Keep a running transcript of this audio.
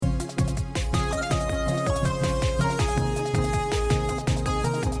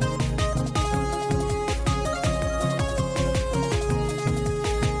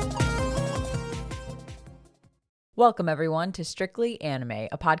Welcome, everyone, to Strictly Anime,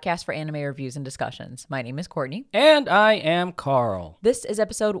 a podcast for anime reviews and discussions. My name is Courtney. And I am Carl. This is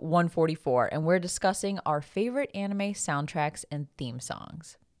episode 144, and we're discussing our favorite anime soundtracks and theme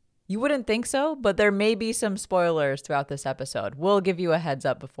songs. You wouldn't think so, but there may be some spoilers throughout this episode. We'll give you a heads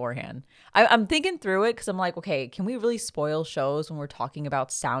up beforehand. I'm thinking through it because I'm like, okay, can we really spoil shows when we're talking about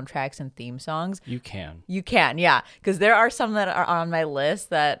soundtracks and theme songs? You can. You can, yeah, because there are some that are on my list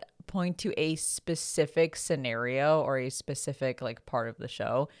that point to a specific scenario or a specific like part of the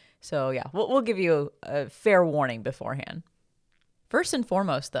show. So yeah, we'll give you a fair warning beforehand. First and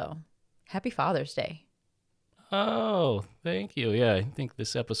foremost, though, happy Father's Day. Oh, thank you. Yeah, I think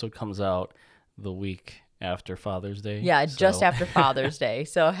this episode comes out the week after Father's Day. Yeah, just after Father's Day.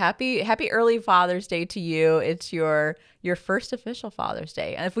 So happy early Father's Day to you. It's your first official Father's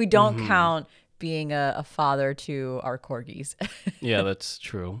Day. And if we don't count being a father to our corgis. Yeah, that's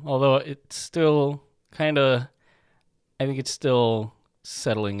true. Although it's still I think it's still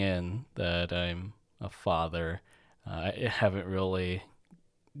settling in that I'm a father. I haven't really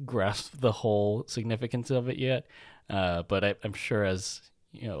grasped the whole significance of it yet. But I'm sure as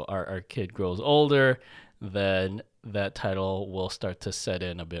our kid grows older, then that title will start to set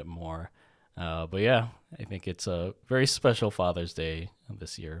in a bit more. But yeah, I think it's a very special Father's Day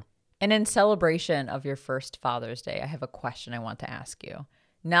this year. And in celebration of your first Father's Day, I have a question I want to ask you.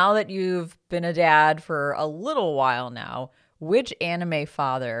 Now that you've been a dad for a little while now, which anime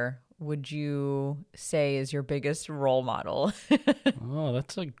father would you say is your biggest role model? Oh,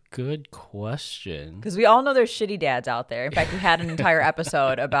 that's a good question. Because we all know there's shitty dads out there. In fact, we had an entire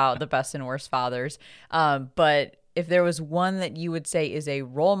episode about the best and worst fathers. But if there was one that you would say is a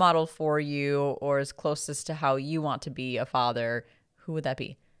role model for you or is closest to how you want to be a father, who would that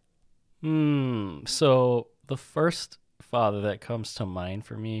be? So the first father that comes to mind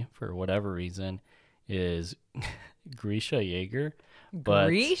for me, for whatever reason, is Grisha Jaeger. But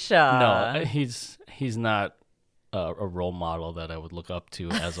Grisha? No, he's not a role model that I would look up to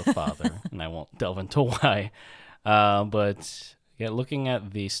as a father, and I won't delve into why. But yeah, looking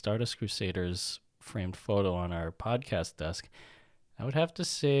at the Stardust Crusaders framed photo on our podcast desk, I would have to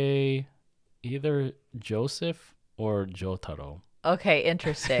say either Joseph or Jotaro. Okay,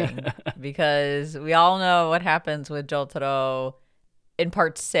 interesting. Because we all know what happens with Jotaro in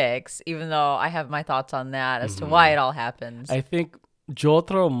part 6, even though I have my thoughts on that as to why it all happens. I think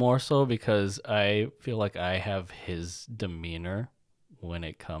Jotaro more so because I feel like I have his demeanor when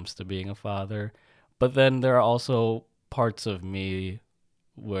it comes to being a father. But then there are also parts of me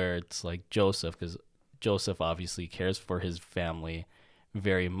where it's like Joseph, because Joseph obviously cares for his family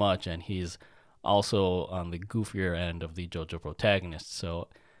very much, and he's also on the goofier end of the JoJo protagonist. So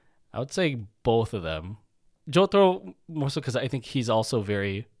I would say both of them. Jotaro more so because I think he's also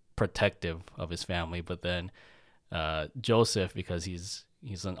very protective of his family, but then Joseph because he's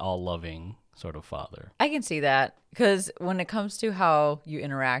an all-loving sort of father. I can see that because when it comes to how you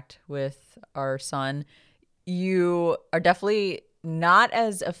interact with our son, you are definitely not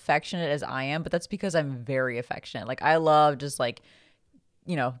as affectionate as I am, but that's because I'm very affectionate. Like I love just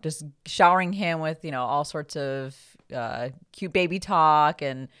just showering him with, all sorts of cute baby talk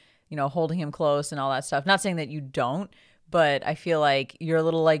and, holding him close and all that stuff. Not saying that you don't, but I feel like you're a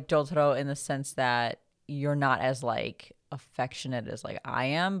little like Jotaro in the sense that you're not as like affectionate as like I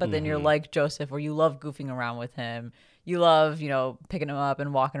am, but then you're like Joseph where you love goofing around with him. You love, picking him up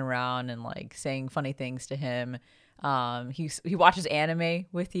and walking around and like saying funny things to him. He watches anime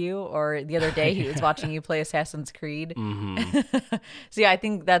with you, or the other day he was watching you play Assassin's Creed. So yeah, I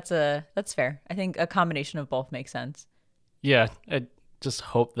think that's fair. I think a combination of both makes sense. Yeah, I just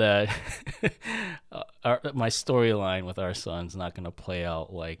hope that my storyline with our son's not going to play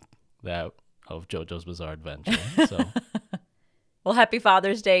out like that of JoJo's Bizarre Adventure. So. Well, happy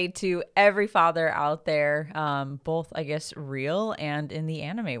Father's Day to every father out there, both, I guess, real and in the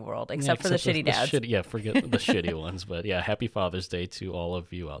anime world, except for the shitty dads. Forget the shitty ones. But yeah, happy Father's Day to all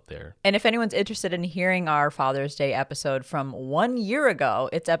of you out there. And if anyone's interested in hearing our Father's Day episode from 1 year ago,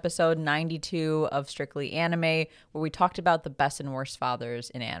 it's episode 92 of Strictly Anime, where we talked about the best and worst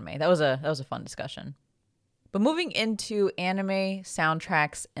fathers in anime. That was a fun discussion. But moving into anime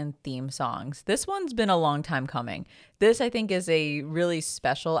soundtracks and theme songs, this one's been a long time coming. This, I think, is a really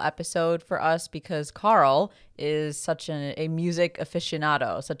special episode for us because Carl is such a music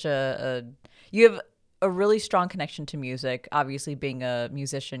aficionado, you have a really strong connection to music, obviously being a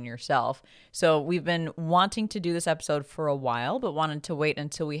musician yourself. So we've been wanting to do this episode for a while, but wanted to wait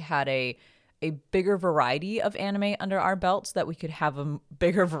until we had a bigger variety of anime under our belts so that we could have a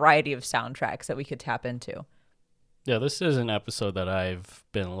bigger variety of soundtracks that we could tap into. Yeah, this is an episode that I've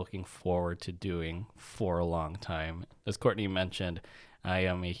been looking forward to doing for a long time. As Courtney mentioned, I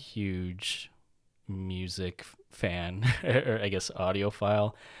am a huge music fan, or I guess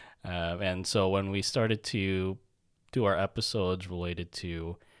audiophile. And so when we started to do our episodes related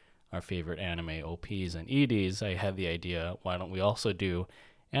to our favorite anime OPs and EDs, I had the idea, why don't we also do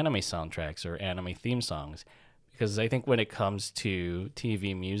anime soundtracks or anime theme songs? Because I think when it comes to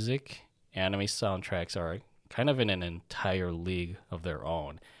TV music, anime soundtracks are kind of in an entire league of their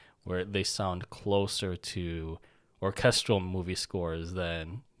own, where they sound closer to orchestral movie scores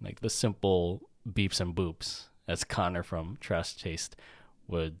than like the simple beeps and boops, as Connor from Trash Taste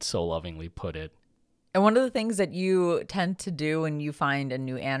would so lovingly put it. And one of the things that you tend to do when you find a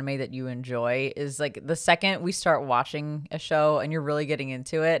new anime that you enjoy is like the second we start watching a show and you're really getting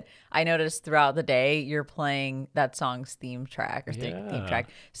into it, I notice throughout the day you're playing that song's theme track or theme track,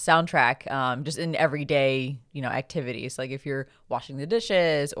 soundtrack, just in everyday, activities. Like if you're washing the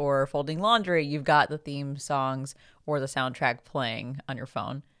dishes or folding laundry, you've got the theme songs or the soundtrack playing on your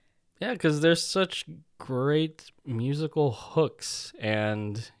phone. Yeah, because there's such great musical hooks,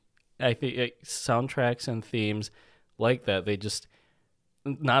 and I think soundtracks and themes like that, they just,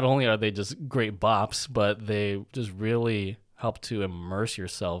 not only are they just great bops, but they just really help to immerse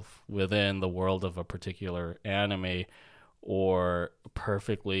yourself within the world of a particular anime or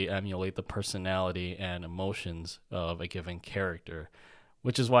perfectly emulate the personality and emotions of a given character,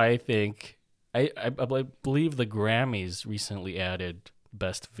 which is why I think I believe the Grammys recently added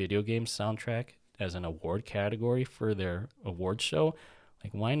Best Video Game Soundtrack as an award category for their award show.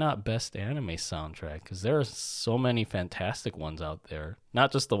 Like, why not Best Anime Soundtrack? Because there are so many fantastic ones out there.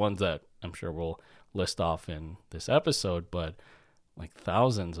 Not just the ones that I'm sure we'll list off in this episode, but like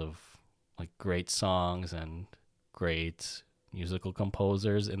thousands of like great songs and great musical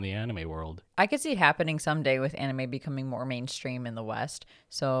composers in the anime world. I could see it happening someday with anime becoming more mainstream in the West.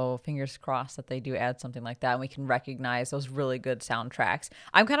 So fingers crossed that they do add something like that and we can recognize those really good soundtracks.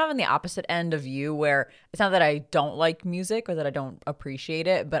 I'm kind of on the opposite end of you where it's not that I don't like music or that I don't appreciate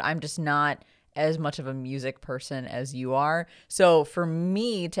it, but I'm just not as much of a music person as you are. So for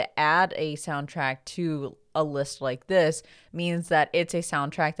me to add a soundtrack to a list like this means that it's a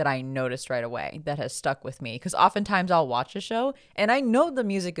soundtrack that I noticed right away that has stuck with me. Because oftentimes I'll watch a show and I know the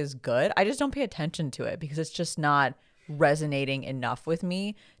music is good. I just don't pay attention to it because it's just not resonating enough with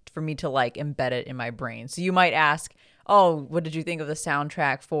me for me to like embed it in my brain. So you might ask, oh, what did you think of the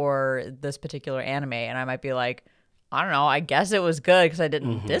soundtrack for this particular anime? And I might be like, I don't know. I guess it was good because I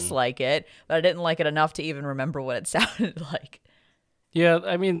didn't dislike it, but I didn't like it enough to even remember what it sounded like. Yeah,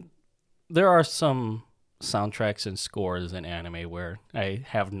 I mean, there are some soundtracks and scores in anime where I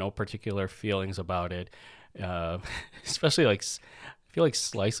have no particular feelings about it. Especially like, I feel like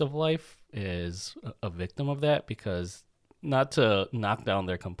Slice of Life is a victim of that because not to knock down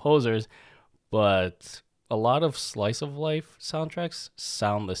their composers, but a lot of Slice of Life soundtracks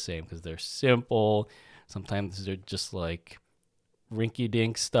sound the same because they're simple. Sometimes they're just like rinky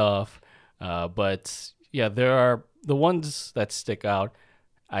dink stuff. But yeah, there are the ones that stick out,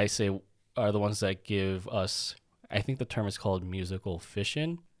 I say, are the ones that give us, I think the term is called musical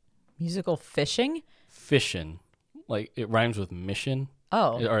fission. Musical fishing? Fission. Like it rhymes with mission.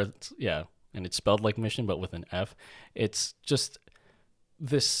 Oh. Yeah. And it's spelled like mission, but with an F. It's just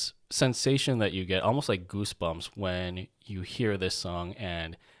this sensation that you get, almost like goosebumps when you hear this song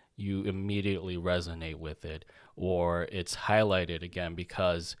and you immediately resonate with it, or it's highlighted again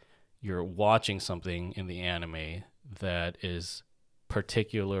because you're watching something in the anime that is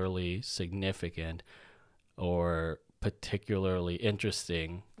particularly significant or particularly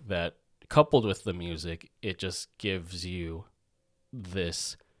interesting, that coupled with the music, it just gives you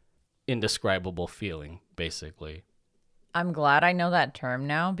this indescribable feeling, basically. I'm glad I know that term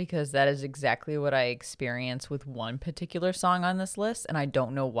now because that is exactly what I experience with one particular song on this list, and I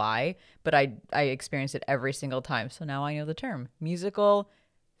don't know why, but I experience it every single time. So now I know the term. Musical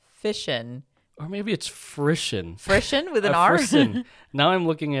fission. Or maybe it's frisson. Frisson with an R? Frisson. Now I'm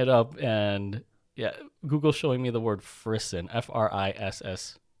looking it up, and yeah, Google's showing me the word frisson. Frisson.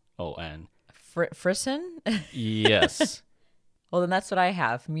 Frisson? Yes. Well, then that's what I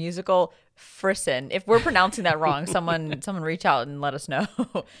have. Musical frisson. If we're pronouncing that wrong, someone reach out and let us know.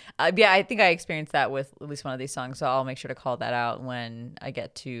 Yeah, I think I experienced that with at least one of these songs, so I'll make sure to call that out when I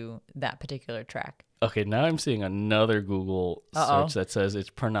get to that particular track. Okay, now I'm seeing another Google search that says it's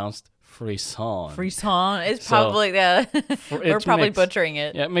pronounced frisson. Frisson is probably, yeah. We're probably butchering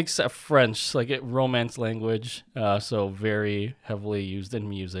it. Yeah, it makes French, like it Romance language, so very heavily used in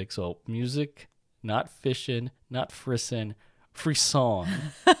music. So music, not fission, not frisson, frisson.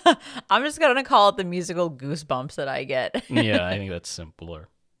 I'm just going to call it the musical goosebumps that I get. Yeah, I think that's simpler.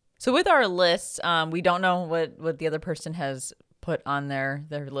 So with our lists, we don't know what the other person has put on their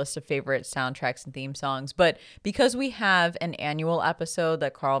list of favorite soundtracks and theme songs. But because we have an annual episode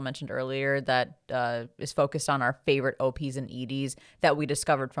that Carl mentioned earlier that is focused on our favorite OPs and EDs that we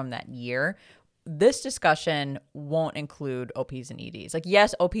discovered from that year, this discussion won't include OPs and EDs. Like,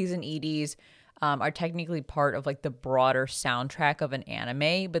 yes, OPs and EDs are technically part of like the broader soundtrack of an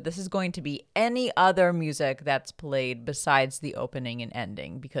anime, but this is going to be any other music that's played besides the opening and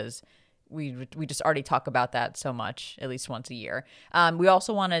ending, because we just already talk about that so much, at least once a year. We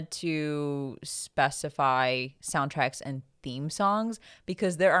also wanted to specify soundtracks and theme songs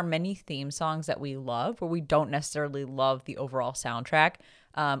because there are many theme songs that we love where we don't necessarily love the overall soundtrack,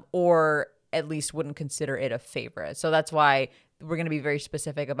 or at least wouldn't consider it a favorite. So that's why we're going to be very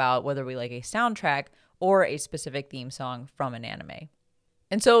specific about whether we like a soundtrack or a specific theme song from an anime.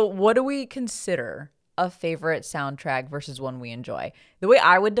 And so what do we consider a favorite soundtrack versus one we enjoy? The way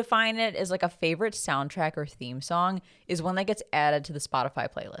I would define it is like a favorite soundtrack or theme song is one that gets added to the Spotify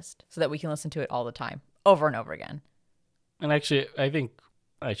playlist so that we can listen to it all the time, over and over again. And actually, I think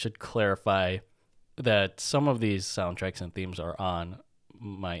I should clarify that some of these soundtracks and themes are on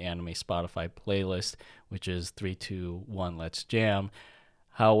my anime Spotify playlist, which is 321 Let's Jam.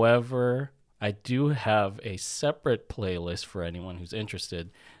 However, I do have a separate playlist for anyone who's interested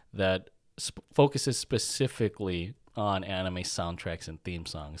that focuses specifically on anime soundtracks and theme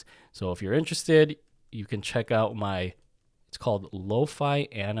songs. So if you're interested, you can check out it's called Lo-Fi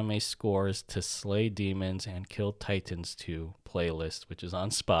Anime Scores to Slay Demons and Kill Titans 2 playlist, which is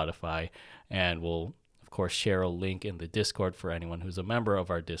on Spotify, and we'll of course share a link in the Discord for anyone who's a member of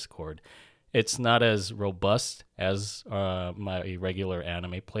our Discord. It's not as robust as my regular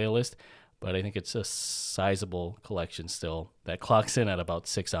anime playlist, but I think it's a sizable collection still that clocks in at about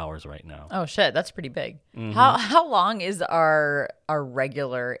 6 hours right now. Oh shit, that's pretty big. Mm-hmm. How long is our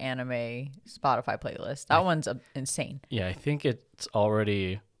regular anime Spotify playlist? That one's insane. Yeah, I think it's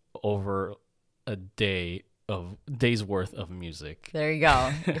already over a day's worth of music. There you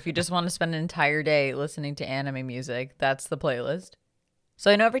go. If you just want to spend an entire day listening to anime music, that's the playlist. So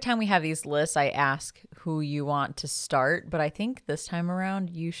I know every time we have these lists, I ask who you want to start, but I think this time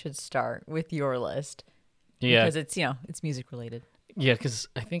around you should start with your list. Yeah. Because it's music related. Yeah, because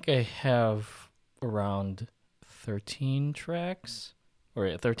I think I have around 13 tracks,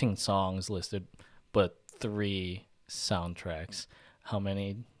 or 13 songs listed, but 3 soundtracks. How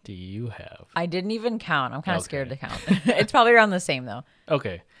many do you have? I didn't even count. I'm kind of scared to count. It's probably around the same, though.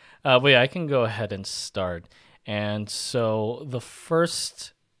 Okay. But yeah, I can go ahead and start. And so the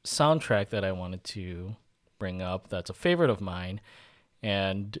first soundtrack that I wanted to bring up that's a favorite of mine,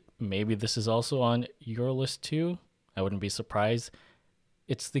 and maybe this is also on your list too, I wouldn't be surprised,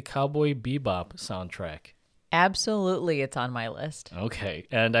 it's the Cowboy Bebop soundtrack. Absolutely, it's on my list. Okay,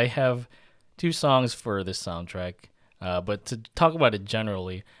 and I have 2 songs for this soundtrack, but to talk about it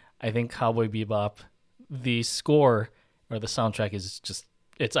generally, I think Cowboy Bebop, the score or the soundtrack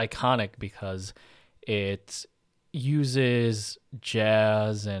it's iconic because it uses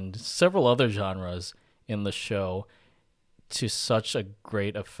jazz and several other genres in the show to such a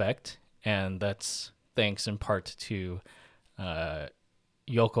great effect, and that's thanks in part to Yoko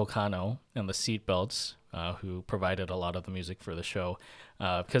Kanno and the Seatbelts, who provided a lot of the music for the show,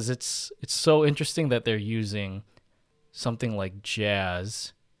 because it's so interesting that they're using something like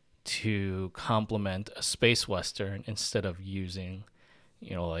jazz to complement a space western instead of using,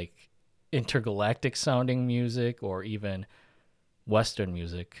 like intergalactic sounding music or even western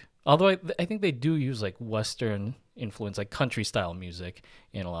music. Although I think they do use like western influence, like country style music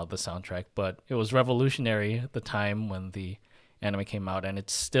in a lot of the soundtrack, but it was revolutionary at the time when the anime came out, and it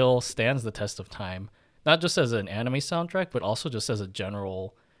still stands the test of time, not just as an anime soundtrack, but also just as a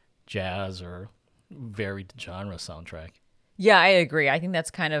general jazz or varied genre soundtrack. Yeah, I agree. I think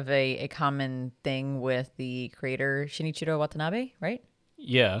that's kind of a common thing with the creator Shinichiro Watanabe, right?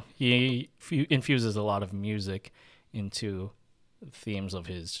 Yeah, he infuses a lot of music into themes of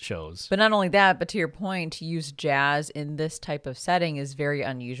his shows. But not only that, but to your point, to use jazz in this type of setting is very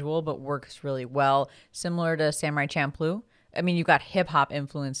unusual, but works really well. Similar to Samurai Champloo. I mean, you've got hip hop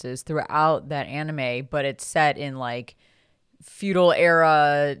influences throughout that anime, but it's set in like feudal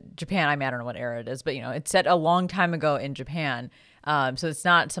era Japan. I mean, I don't know what era it is, but it's set a long time ago in Japan. So it's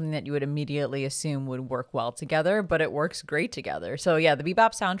not something that you would immediately assume would work well together, but it works great together. So yeah, the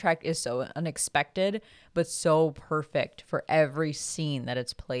Bebop soundtrack is so unexpected, but so perfect for every scene that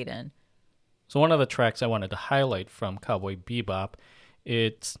it's played in. So one of the tracks I wanted to highlight from Cowboy Bebop,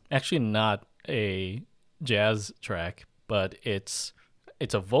 it's actually not a jazz track, but it's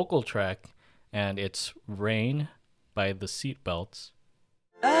a vocal track, and it's Rain by the Seatbelts.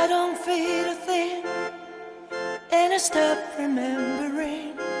 I don't feel a thing, and I stop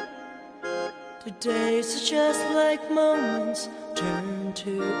remembering. The days are just like moments turn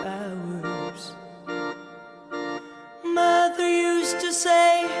to hours. Mother used to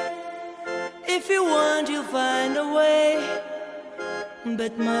say, if you want, you'll find a way.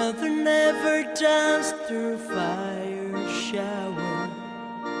 But mother never danced through fire shower.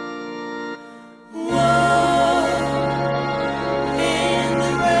 Whoa, in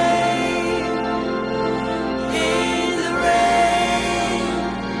the rain, in the rain.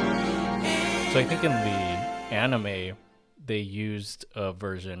 So I think in the anime, they used a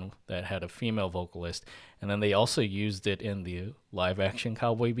version that had a female vocalist, and then they also used it in the live-action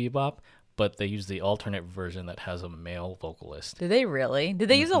Cowboy Bebop, but they used the alternate version that has a male vocalist. Did they really? Did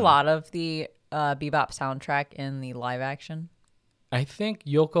they use a lot of the Bebop soundtrack in the live action? I think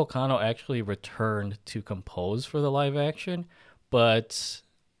Yoko Kanno actually returned to compose for the live action, but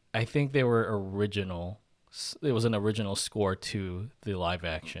I think they were original. It was an original score to the live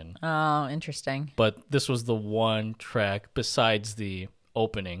action. Oh, interesting. But this was the one track besides the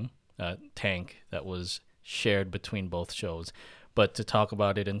opening tank that was shared between both shows. But to talk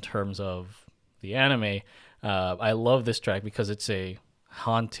about it in terms of the anime, I love this track because it's a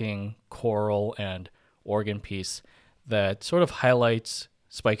haunting choral and organ piece that sort of highlights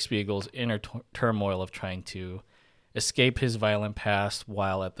Spike Spiegel's inner turmoil of trying to escape his violent past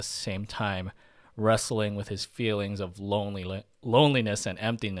while at the same time wrestling with his feelings of loneliness and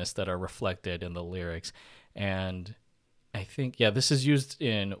emptiness that are reflected in the lyrics. And I think, this is used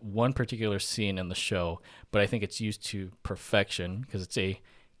in one particular scene in the show, but I think it's used to perfection because it's a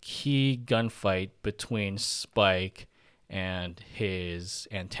key gunfight between Spike and his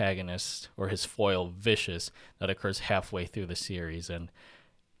antagonist, or his foil, Vicious, that occurs halfway through the series. And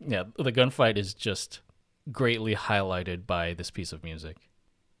the gunfight is just greatly highlighted by this piece of music.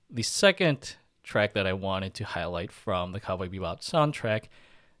 The second track that I wanted to highlight from the Cowboy Bebop soundtrack,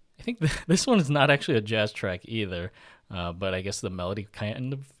 I think this one is not actually a jazz track either, but I guess the melody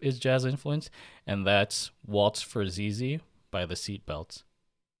kind of is jazz influenced, and that's Waltz for Zizi by the Seatbelts.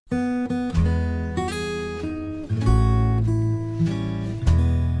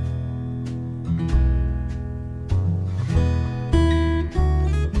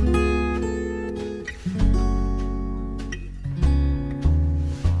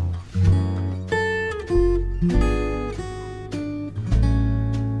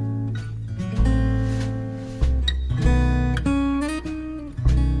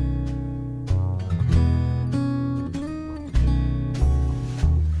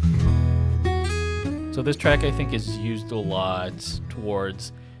 So this track, I think, is used a lot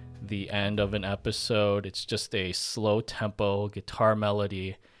towards the end of an episode. It's just a slow tempo guitar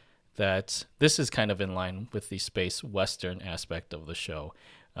melody that this is kind of in line with the space western aspect of the show.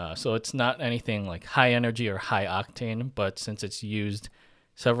 So it's not anything like high energy or high octane, but since it's used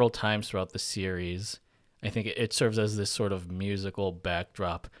several times throughout the series, I think it serves as this sort of musical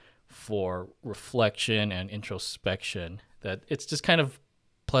backdrop for reflection and introspection that it's just kind of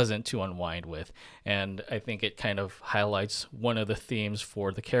pleasant to unwind with. And I think it kind of highlights one of the themes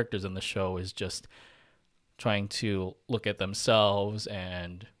for the characters in the show is just trying to look at themselves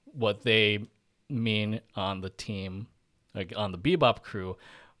and what they mean on the team, like on the Bebop crew,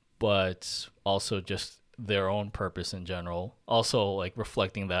 but also just their own purpose in general. Also like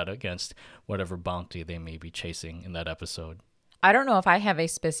reflecting that against whatever bounty they may be chasing in that episode. I don't know if I have a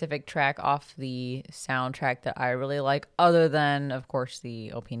specific track off the soundtrack that I really like, other than, of course,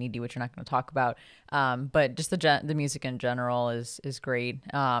 the OP&ED, which we're not going to talk about. But just the music in general is great.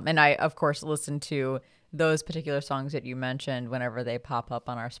 And I, of course, listen to those particular songs that you mentioned whenever they pop up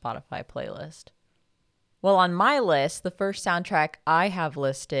on our Spotify playlist. Well, on my list, the first soundtrack I have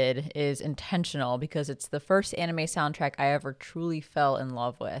listed is intentional because it's the first anime soundtrack I ever truly fell in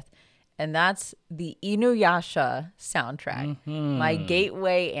love with. And that's the Inuyasha soundtrack, my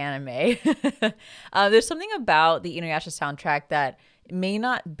gateway anime. There's something about the Inuyasha soundtrack that may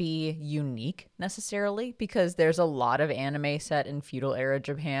not be unique necessarily because there's a lot of anime set in feudal era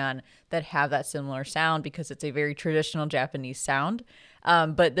Japan that have that similar sound because it's a very traditional Japanese sound.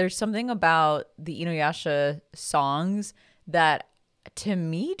 But there's something about the Inuyasha songs that to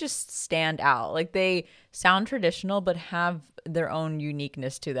me just stand out. Like they sound traditional but have their own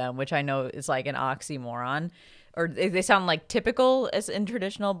uniqueness to them, which I know is like an oxymoron, or they sound like typical as in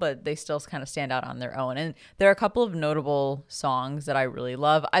traditional, but they still kind of stand out on their own. And there are a couple of notable songs that I really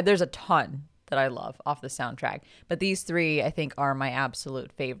love. There's a ton that I love off the soundtrack, but these three I think are my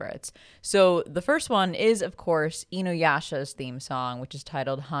absolute favorites. So the first one is, of course, Inuyasha's theme song, which is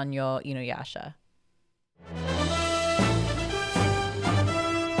titled Hanyo Inuyasha.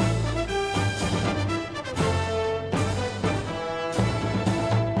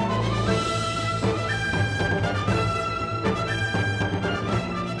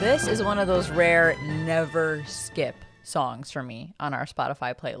 This is one of those rare never skip songs for me on our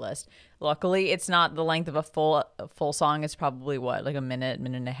Spotify playlist. Luckily, it's not the length of a full song. It's probably like a minute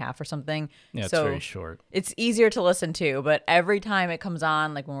and a half or something. Yeah, it's so very short. It's easier to listen to, but every time it comes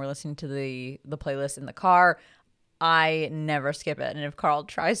on, like when we're listening to the playlist in the car, I never skip it. And if Carl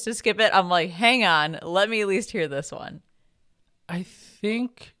tries to skip it, I'm like, hang on, let me at least hear this one. I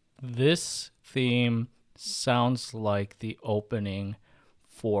think this theme sounds like the opening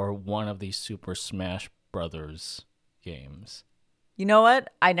for one of these Super Smash Brothers games. You know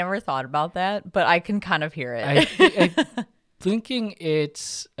what? I never thought about that, but I can kind of hear it. I thinking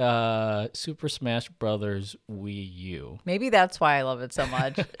it's Super Smash Brothers Wii U. Maybe that's why I love it so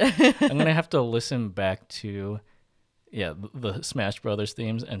much. I'm gonna have to listen back to the Smash Brothers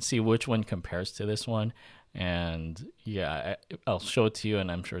themes and see which one compares to this one. And I'll show it to you, and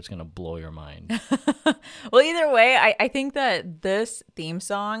I'm sure it's gonna blow your mind. Well, either way, I think that this theme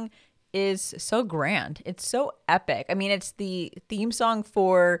song is so grand. It's so epic. I mean, it's the theme song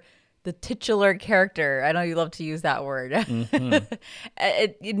for the titular character. I know you love to use that word. Mm-hmm.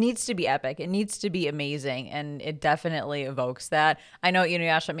 It needs to be epic. It needs to be amazing, and it definitely evokes that. I know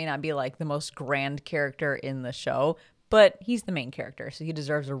Inuyasha may not be like the most grand character in the show, but he's the main character, so he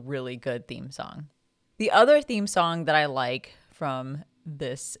deserves a really good theme song. The other theme song that I like from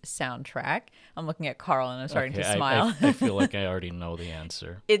this soundtrack, I'm looking at Carl and I'm starting to smile. I feel like I already know the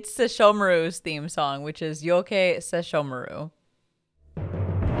answer. It's Sesshomaru's theme song, which is Yoke Sesshomaru.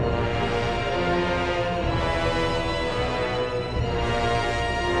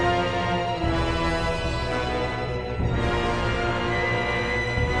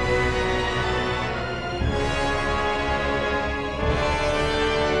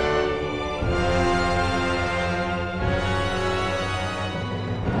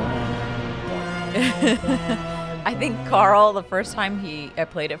 I think Carl, the first time I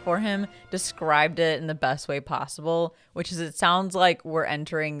played it for him, described it in the best way possible, which is it sounds like we're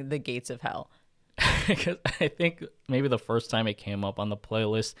entering the gates of hell. Because I think maybe the first time it came up on the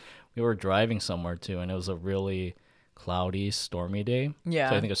playlist, we were driving somewhere too, and it was a really cloudy, stormy day. Yeah.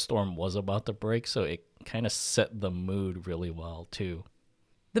 So I think a storm was about to break, so it kind of set the mood really well too.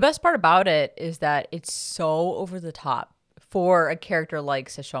 The best part about it is that it's so over the top for a character like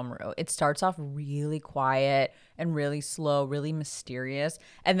Sesshomaru. It starts off really quiet and really slow, really mysterious,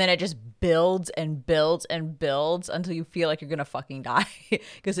 and then it just builds and builds and builds until you feel like you're gonna fucking die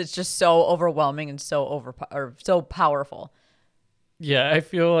because it's just so overwhelming and so powerful. Yeah, I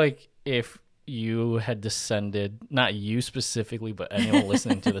feel like if you had descended, not you specifically, but anyone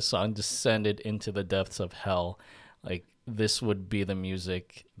listening to the song descended into the depths of hell, like this would be the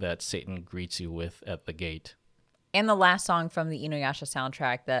music that Satan greets you with at the gate. And the last song from the Inuyasha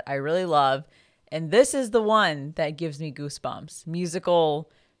soundtrack that I really love, and this is the one that gives me goosebumps. Musical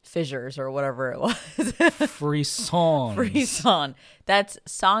fissures or whatever it was. Frisson. Frisson. That's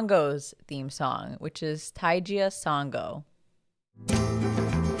Sango's theme song, which is Taijia Sango.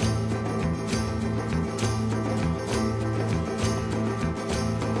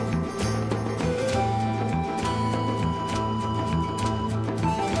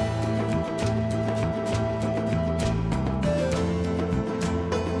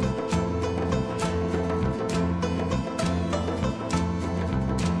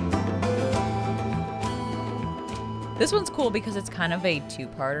 This one's cool because it's kind of a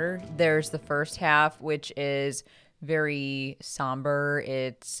two-parter. There's the first half, which is very somber.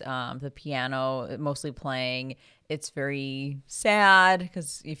 It's the piano mostly playing. It's very sad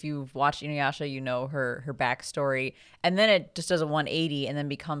because if you've watched Inuyasha, you know her backstory. And then it just does a 180 and then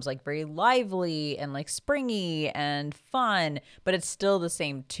becomes like very lively and like springy and fun, but it's still the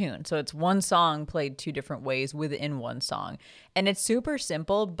same tune. So it's one song played two different ways within one song. And it's super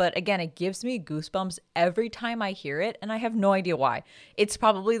simple, but again, it gives me goosebumps every time I hear it, and I have no idea why. It's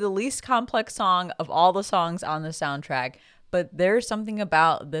probably the least complex song of all the songs on the soundtrack, but there's something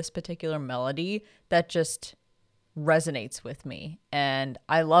about this particular melody that just resonates with me, and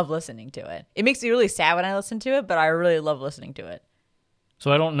I love listening to it. It makes me really sad when I listen to it, but I really love listening to it.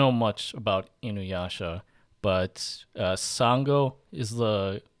 So I don't know much about Inuyasha, but Sango is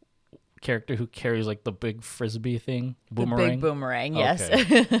the character who carries like the big frisbee thing, boomerang. The big boomerang, yes.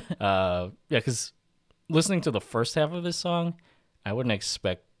 Okay. Yeah, because listening to the first half of this song, I wouldn't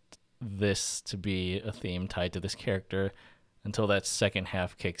expect this to be a theme tied to this character until that second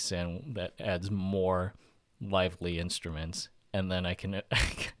half kicks in that adds more lively instruments. And then I can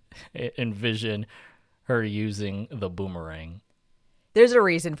envision her using the boomerang. There's a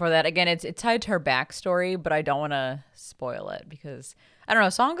reason for that. Again, it's tied to her backstory, but I don't want to spoil it because I don't know.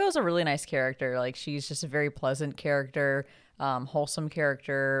 Songo's a really nice character. Like she's just a very pleasant character, wholesome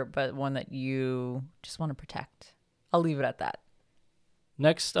character, but one that you just want to protect. I'll leave it at that.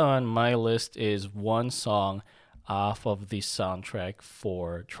 Next on my list is one song off of the soundtrack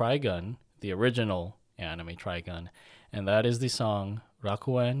for Trigun, the original anime Trigun, and that is the song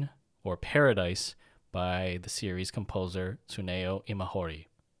Rakuen, or Paradise, by the series composer Tsuneo Imahori.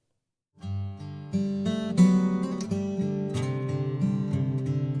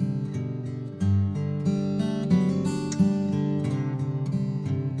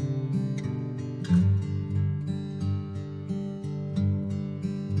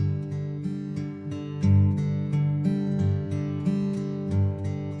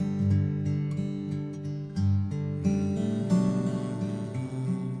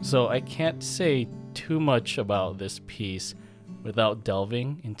 So I can't say too much about this piece without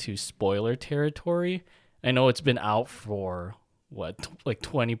delving into spoiler territory. I know it's been out for like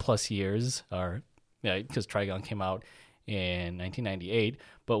 20 plus years, or yeah, because Trigun came out in 1998.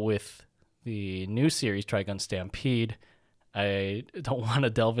 But with the new series Trigun Stampede, I don't want to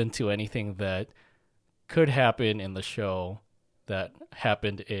delve into anything that could happen in the show that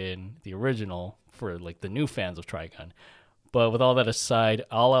happened in the original for like the new fans of Trigun. But with all that aside,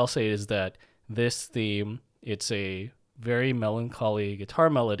 all I'll say is that this theme, it's a very melancholy guitar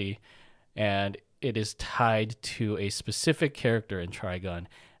melody, and it is tied to a specific character in Trigun.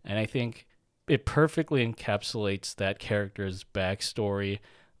 And I think it perfectly encapsulates that character's backstory,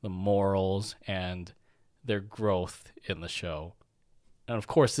 the morals, and their growth in the show. And of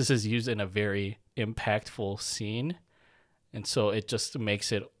course, this is used in a very impactful scene, and so it just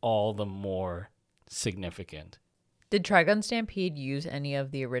makes it all the more significant. Did Trigun Stampede use any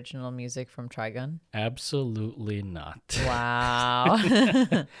of the original music from Trigun? Absolutely not. Wow.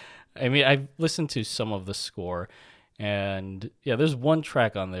 I mean, I've listened to some of the score, and yeah, there's one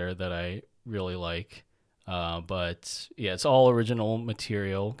track on there that I really like. But yeah, it's all original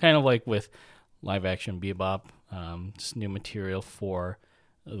material, kind of like with live action Bebop, just new material for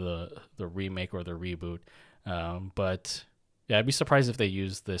the remake or the reboot. But yeah, I'd be surprised if they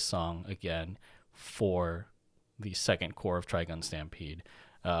use this song again for the second core of Trigun Stampede.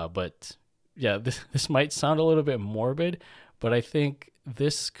 But yeah, this might sound a little bit morbid, but I think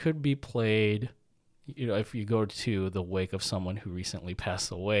this could be played, if you go to the wake of someone who recently passed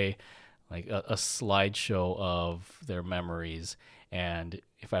away, like a slideshow of their memories. And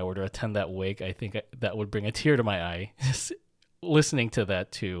if I were to attend that wake, I think that would bring a tear to my eye, just listening to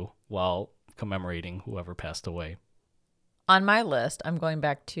that too, while commemorating whoever passed away. On my list, I'm going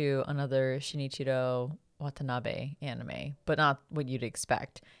back to another Shinichiro Watanabe anime, but not what you'd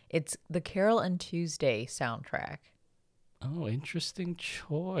expect. It's the Carol and Tuesday soundtrack. Oh, interesting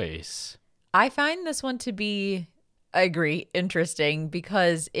choice. I find this one to be, I agree, interesting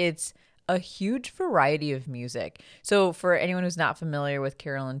because it's a huge variety of music. So for anyone who's not familiar with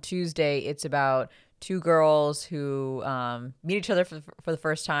Carol and Tuesday, it's about two girls who meet each other for the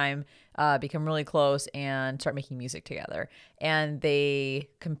first time, become really close, and start making music together. And they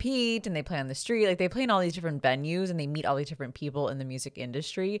compete and they play on the street. Like they play in all these different venues and they meet all these different people in the music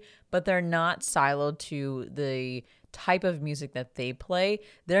industry, but they're not siloed to the type of music that they play.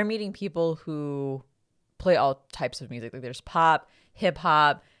 They're meeting people who play all types of music. Like there's pop, hip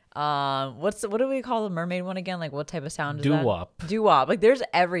hop. What do we call the mermaid one again? Like what type of sound is that? Doo-wop. Doo-wop. Like there's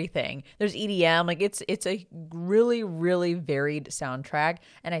everything. There's EDM. Like it's a really, really varied soundtrack.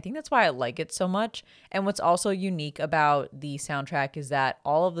 And I think that's why I like it so much. And what's also unique about the soundtrack is that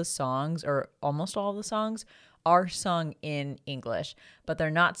all of the songs, or almost all of the songs, are sung in English, but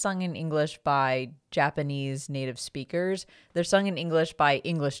they're not sung in English by Japanese native speakers. They're sung in English by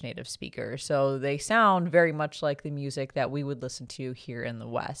English native speakers. So they sound very much like the music that we would listen to here in the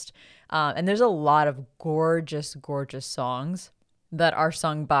West. And there's a lot of gorgeous, gorgeous songs that are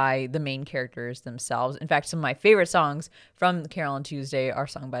sung by the main characters themselves. In fact, some of my favorite songs from Carol and Tuesday are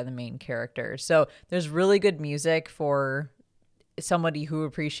sung by the main characters. So there's really good music for somebody who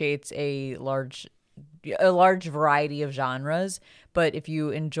appreciates a large variety of genres. But if you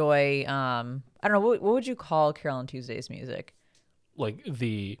enjoy, I don't know, what would you call Carol and Tuesday's music? Like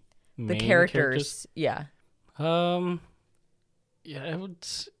the main characters? Yeah. Yeah, I would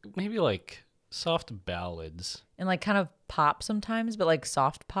maybe like soft ballads. And like kind of pop sometimes, but like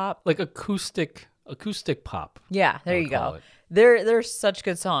soft pop. Like acoustic acoustic pop. Yeah, there I you would call go. it. There's such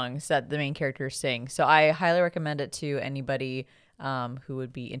good songs that the main characters sing. So I highly recommend it to anybody who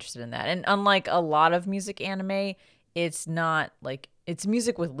would be interested in that. And unlike a lot of music anime, it's not like it's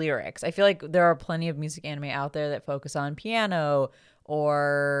music with lyrics. I feel like there are plenty of music anime out there that focus on piano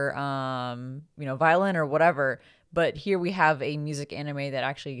or violin or whatever. But here we have a music anime that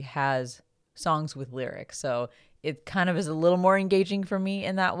actually has songs with lyrics. So it kind of is a little more engaging for me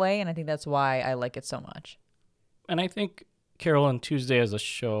in that way. And I think that's why I like it so much. And I think Carol and Tuesday as a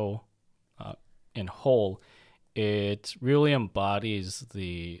show in whole, it really embodies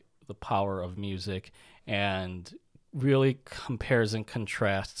the power of music and really compares and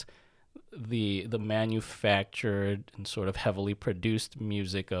contrasts the manufactured and sort of heavily produced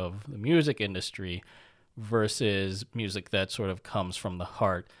music of the music industry versus music that sort of comes from the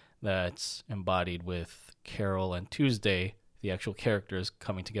heart, that's embodied with Carol and Tuesday, the actual characters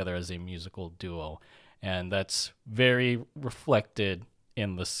coming together as a musical duo. And that's very reflected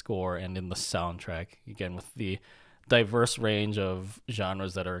in the score and in the soundtrack, again, with the diverse range of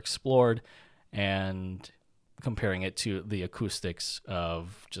genres that are explored and comparing it to the acoustics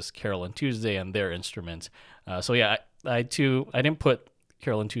of just Carol and Tuesday and their instruments. So yeah, I didn't put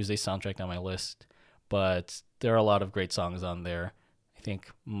Carol and Tuesday's soundtrack on my list, but there are a lot of great songs on there. I think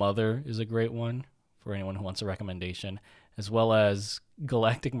Mother is a great one for anyone who wants a recommendation, as well as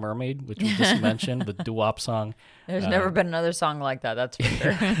Galactic Mermaid, which we just mentioned, the doo-wop song. There's never been another song like that, that's for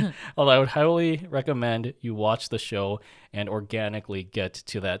sure. Although I would highly recommend you watch the show and organically get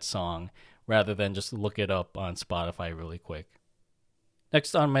to that song rather than just look it up on Spotify really quick.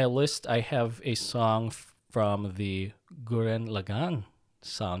 Next on my list, I have a song from the Gurren Lagann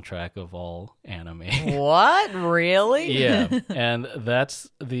soundtrack of all anime. What? Really? Yeah, and that's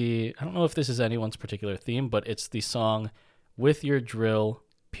I don't know if this is anyone's particular theme, but it's the song With Your Drill,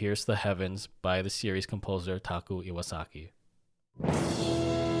 Pierce the Heavens by the series composer Taku Iwasaki.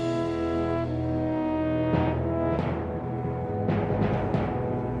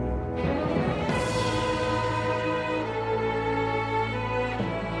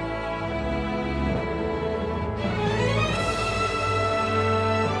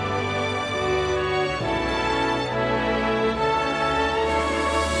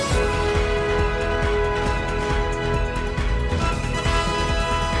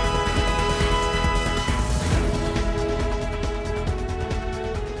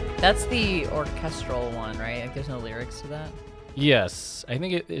 That's the orchestral one, right? Like there's no lyrics to that? Yes, I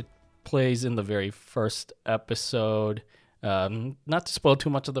think it plays in the very first episode. Not to spoil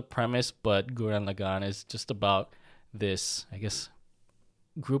too much of the premise, but Gurren Lagann is just about this, I guess,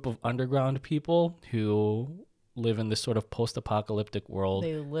 group of underground people who live in this sort of post-apocalyptic world.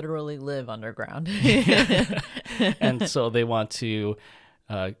 They literally live underground. And so they want to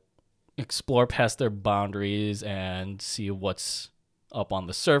explore past their boundaries and see what's up on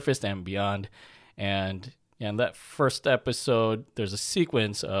the surface and beyond. And in that first episode, there's a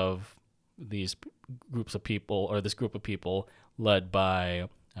sequence of these groups of people, or this group of people led by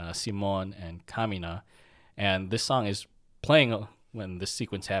Simon and Kamina. And this song is playing when this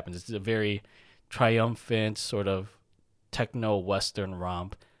sequence happens. It's a very triumphant sort of techno-western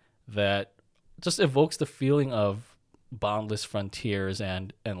romp that just evokes the feeling of boundless frontiers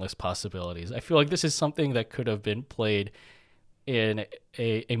and endless possibilities. I feel like this is something that could have been played in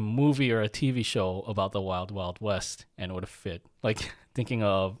a movie or a TV show about the Wild Wild West and would have fit. Like thinking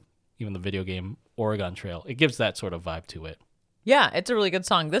of even the video game Oregon Trail, it gives that sort of vibe to it. Yeah, it's a really good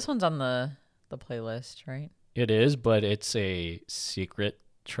song. This one's on the playlist, right? It is, but it's a secret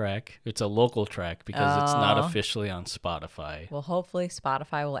track. It's a local track because it's not officially on Spotify. Well, hopefully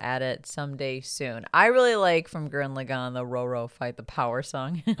Spotify will add it someday soon. I really like from Gurren Lagann the Roro Fight the Power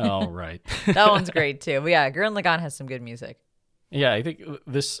song. Oh, right. That one's great too. But yeah, Gurren Lagann has some good music. Yeah, I think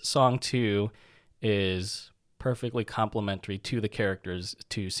this song too is perfectly complementary to the characters,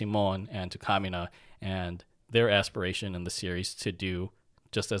 to Simon and to Kamina, and their aspiration in the series to do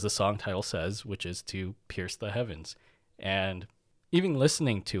just as the song title says, which is to pierce the heavens. And even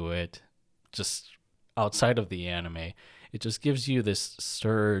listening to it, just outside of the anime, it just gives you this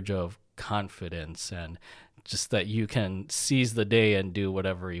surge of confidence and just that you can seize the day and do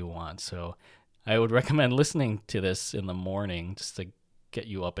whatever you want. So I would recommend listening to this in the morning just to get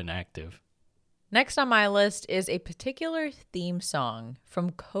you up and active. Next on my list is a particular theme song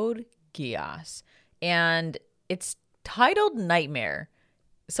from Code Geass, and it's titled Nightmare.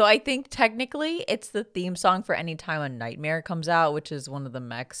 So I think technically it's the theme song for any time a Nightmare comes out, which is one of the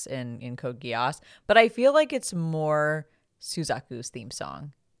mechs in Code Geass. But I feel like it's more Suzaku's theme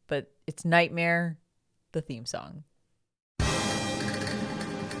song. But it's Nightmare, the theme song.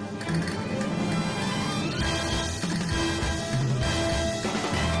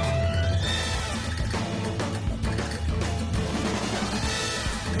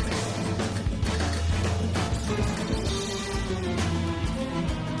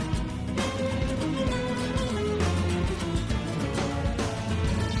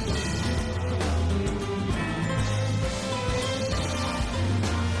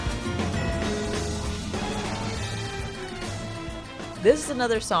 This is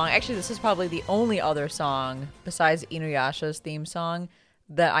another song. Actually, this is probably the only other song besides Inuyasha's theme song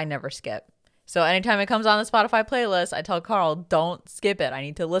that I never skip. So anytime it comes on the Spotify playlist, I tell Carl, don't skip it. I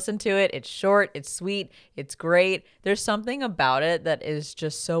need to listen to it. It's short, it's sweet, it's great. There's something about it that is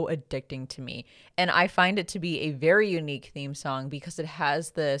just so addicting to me. And I find it to be a very unique theme song because it has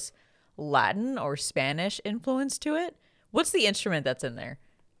this Latin or Spanish influence to it. What's the instrument that's in there?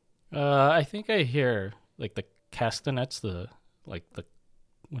 I think I hear like the castanets, the what do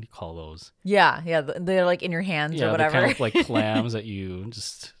you call those? Yeah, they're like in your hands or whatever. Yeah, kind of like clams that you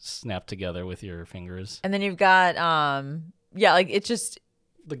just snap together with your fingers. And then you've got like it's just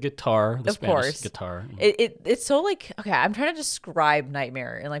The guitar, the of Spanish course guitar. it's so like, okay, I'm trying to describe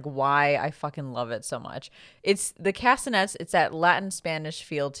Nightmare and like why I fucking love it so much. It's the castanets, it's that Latin Spanish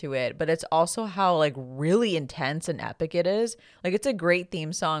feel to it, but it's also how like really intense and epic it is. Like it's a great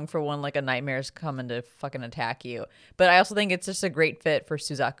theme song for when like a nightmare's coming to fucking attack you. But I also think it's just a great fit for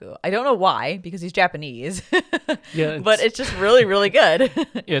Suzaku. I don't know why, because he's Japanese. Yeah, but it's just really, really good.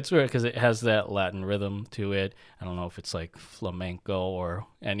 Yeah, it's weird because it has that Latin rhythm to it. I don't know if it's like flamenco or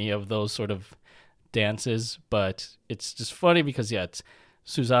any of those sort of dances, but it's just funny because, yeah, it's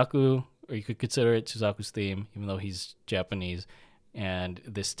Suzaku, or you could consider it Suzaku's theme, even though he's Japanese. And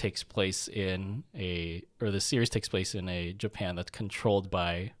this takes place the series takes place in a Japan that's controlled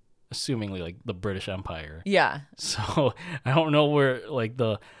by, assumingly, like the British Empire. Yeah. So I don't know where like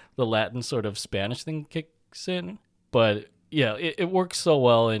the Latin sort of Spanish thing kicks in, but yeah, it works so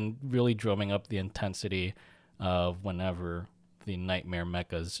well in really drumming up the intensity of whenever the nightmare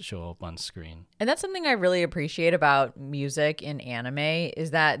mechas show up on screen. And that's something I really appreciate about music in anime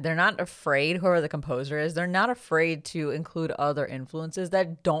is that they're not afraid, whoever the composer is, they're not afraid to include other influences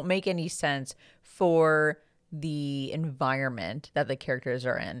that don't make any sense for the environment that the characters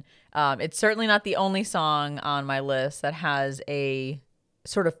are in. It's certainly not the only song on my list that has a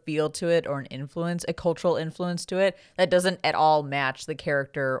sort of feel to it or an influence, a cultural influence to it that doesn't at all match the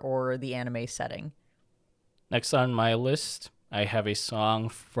character or the anime setting. Next on my list, I have a song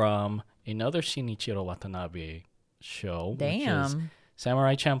from another Shinichiro Watanabe show, which is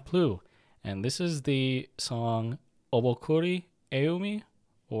Samurai Champloo. And this is the song Obokuri Eumi,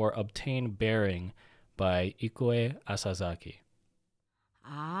 or Obtain Bearing, by Ikoe Asazaki.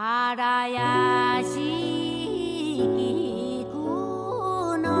 荒屋敷く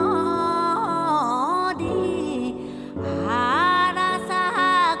のり荒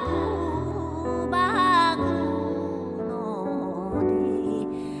さくばくのり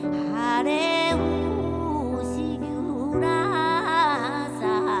晴れうしぎゅら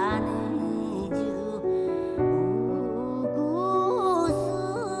さねじゅうぐす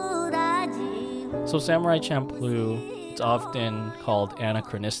らじ So Samurai Champloo, it's often called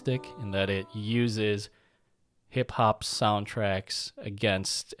anachronistic in that it uses hip-hop soundtracks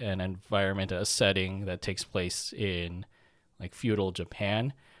against an environment, a setting that takes place in like feudal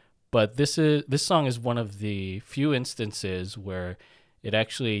Japan. But this song is one of the few instances where it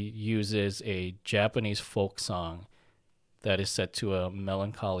actually uses a Japanese folk song that is set to a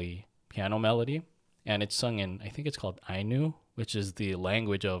melancholy piano melody, and it's sung in, I think it's called Ainu, which is the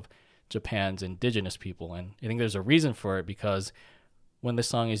language of Japan's indigenous people. And I think there's a reason for it, because when the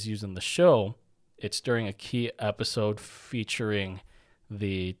song is used in the show, it's during a key episode featuring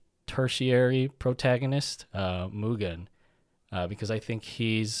the tertiary protagonist, Mugen, because I think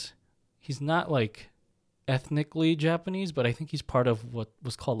he's not like ethnically Japanese, but I think he's part of what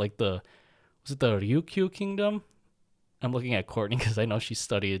was called like was it the Ryukyu Kingdom? I'm looking at Courtney because I know she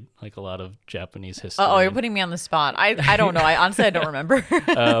studied like a lot of Japanese history. Oh, you're putting me on the spot. I don't know. Honestly, I don't remember.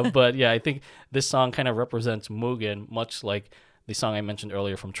 But yeah, I think this song kind of represents Mugen, much like the song I mentioned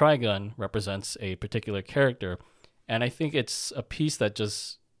earlier from Trigun represents a particular character. And I think it's a piece that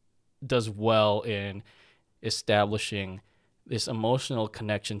just does well in establishing this emotional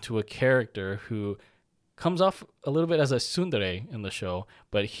connection to a character who comes off a little bit as a tsundere in the show,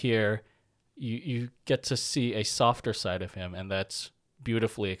 but here you get to see a softer side of him, and that's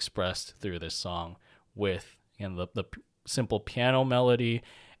beautifully expressed through this song with the simple piano melody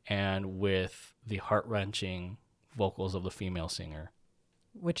and with the heart-wrenching vocals of the female singer.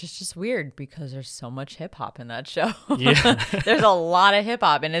 Which is just weird because there's so much hip hop in that show. Yeah. There's a lot of hip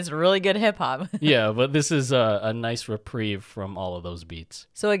hop, and it's really good hip hop. Yeah, but this is a nice reprieve from all of those beats.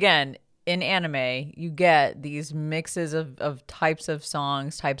 So again, in anime, you get these mixes of types of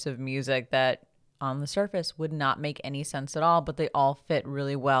songs, types of music that on the surface would not make any sense at all, but they all fit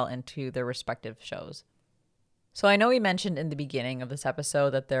really well into their respective shows. So I know we mentioned in the beginning of this episode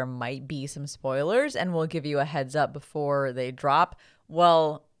that there might be some spoilers, and we'll give you a heads up before they drop.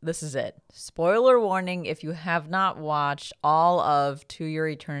 Well, this is it. Spoiler warning if you have not watched all of To Your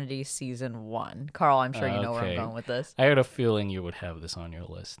Eternity Season 1. Carl, I'm sure you know where I'm Okay. going with this. I had a feeling you would have this on your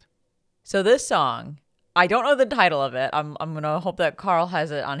list. So this song, I don't know the title of it. I'm going to hope that Carl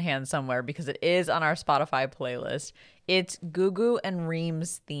has it on hand somewhere because it is on our Spotify playlist. It's Gugu and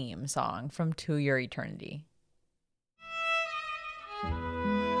Reem's theme song from To Your Eternity.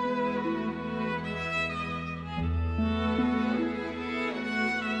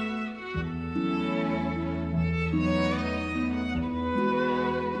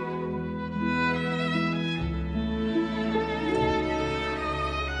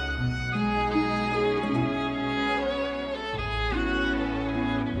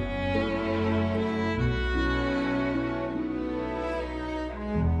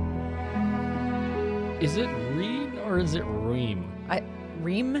 Is it Reem or is it Reem?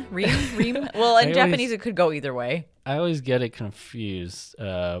 Reem? Well, in Japanese, it could go either way. I always get it confused.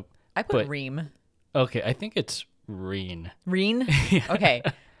 I put but- Reem. Okay, I think it's Reen. Reen? Okay.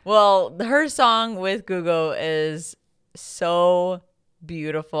 Well, her song with Gugu is so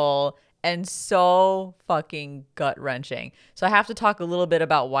beautiful and so fucking gut-wrenching. So I have to talk a little bit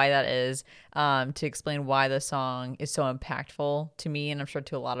about why that is, to explain why the song is so impactful to me and I'm sure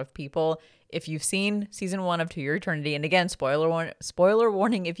to a lot of people. If you've seen season 1 of To Your Eternity, and again, spoiler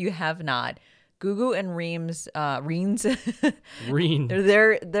warning if you have not, Gugu and Reen's Reen.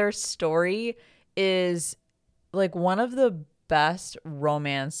 their story is like one of the best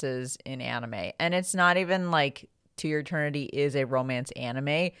romances in anime. And it's not even like To Your Eternity is a romance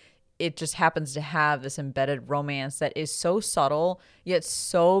anime. It just happens to have this embedded romance that is so subtle yet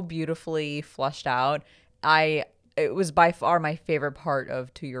so beautifully fleshed out. It was by far my favorite part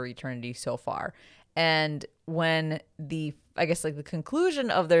of To Your Eternity so far. And when the conclusion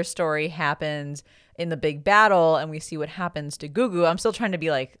of their story happens in the big battle and we see what happens to Gugu, I'm still trying to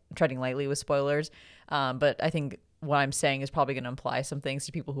be like treading lightly with spoilers. But I think what I'm saying is probably going to imply some things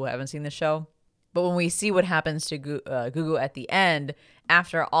to people who haven't seen the show. But when we see what happens to Gugu at the end,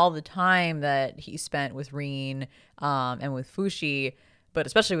 after all the time that he spent with Reen and with Fushi, but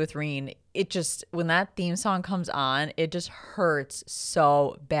especially with Reen, it just, when that theme song comes on, it just hurts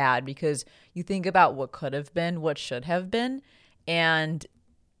so bad because you think about what could have been, what should have been, and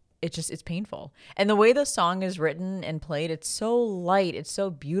it's painful. And the way the song is written and played, it's so light, it's so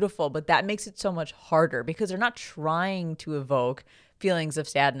beautiful, but that makes it so much harder because they're not trying to evoke feelings of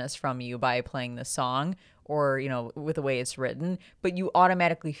sadness from you by playing the song or, you know, with the way it's written, but you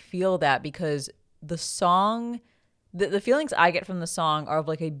automatically feel that because the song, the feelings I get from the song are of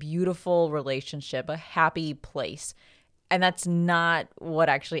like a beautiful relationship, a happy place. And that's not what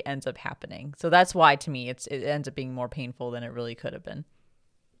actually ends up happening. So that's why to me it ends up being more painful than it really could have been.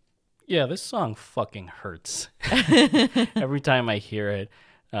 Yeah, this song fucking hurts. Every time I hear it,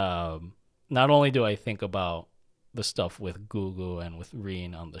 not only do I think about the stuff with Gugu and with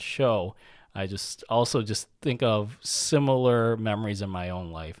Reen on the show, I just think of similar memories in my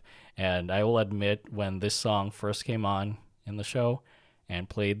own life. And I will admit, when this song first came on in the show and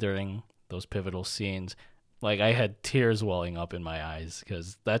played during those pivotal scenes, like I had tears welling up in my eyes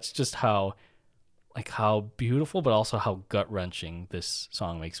because that's just how beautiful, but also how gut-wrenching this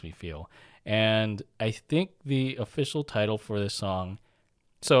song makes me feel. And I think the official title for this song,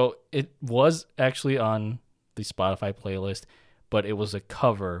 so it was actually on the Spotify playlist, but it was a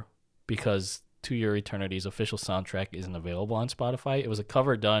cover because To Your Eternity's official soundtrack isn't available on Spotify. It was a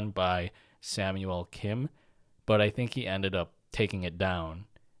cover done by Samuel Kim, but I think he ended up taking it down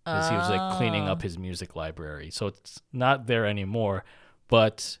because he was like cleaning up his music library. So it's not there anymore,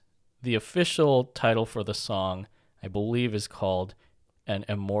 but the official title for the song, I believe, is called An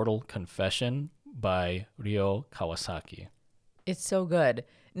Immortal Confession by Ryo Kawasaki. It's so good.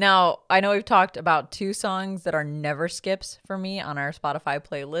 Now, I know we've talked about 2 songs that are never skips for me on our Spotify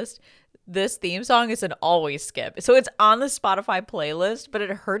playlist. This theme song is an always skip. So it's on the Spotify playlist, but it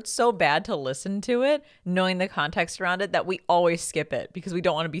hurts so bad to listen to it, knowing the context around it, that we always skip it because we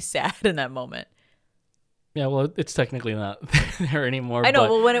don't want to be sad in that moment. Yeah, well, it's technically not there anymore. I know, but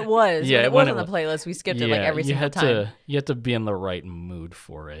well, when it was, yeah, when it was on the playlist, we skipped it like every single time. You had to be in the right mood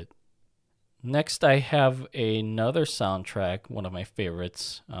for it. Next, I have another soundtrack, one of my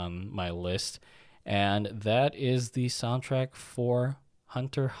favorites on my list, and that is the soundtrack for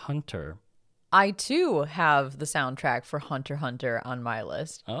Hunter x Hunter. I, too, have the soundtrack for Hunter x Hunter on my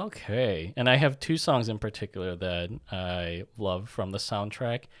list. Okay, and I have 2 songs in particular that I love from the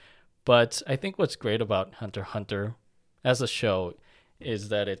soundtrack, but I think what's great about Hunter x Hunter as a show is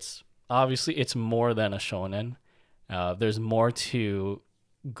that it's more than a shonen. There's more to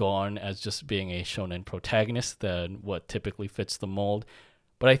Gon as just being a shonen protagonist than what typically fits the mold.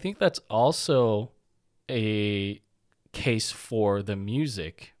 But I think that's also a case for the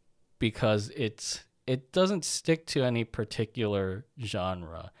music because it doesn't stick to any particular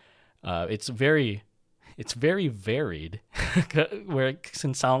genre. It's very varied, where it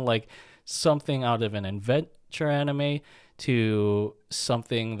can sound like something out of an adventure anime to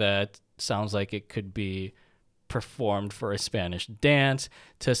something that sounds like it could be performed for a Spanish dance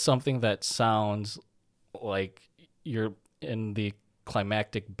to something that sounds like you're in the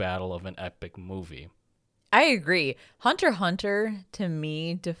climactic battle of an epic movie. I agree. Hunter x Hunter, to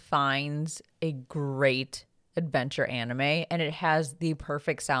me, defines a great adventure anime, and it has the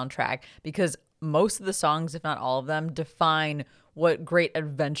perfect soundtrack because most of the songs, if not all of them, define what great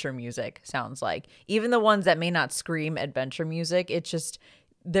adventure music sounds like. Even the ones that may not scream adventure music, it's just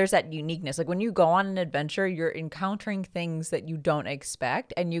there's that uniqueness. Like when you go on an adventure, you're encountering things that you don't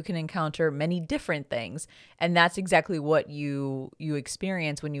expect, and you can encounter many different things. And that's exactly what you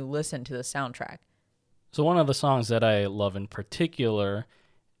experience when you listen to the soundtrack. So one of the songs that I love in particular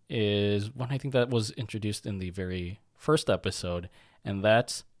is one I think that was introduced in the very first episode, and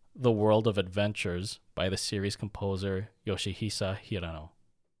that's The World of Adventures by the series composer Yoshihisa Hirano.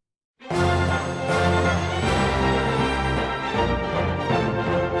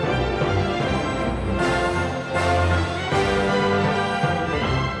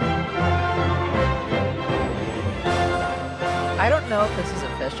 I don't know if this is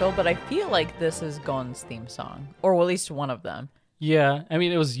official, but I feel like this is Gon's theme song, or at least one of them. Yeah, I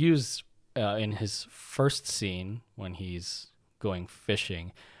mean, it was used in his first scene when he's going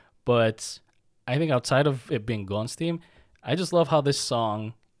fishing. But I think outside of it being Gon's theme, I just love how this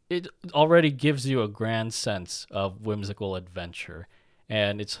song, it already gives you a grand sense of whimsical adventure.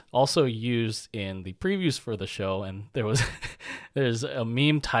 And it's also used in the previews for the show. And there's a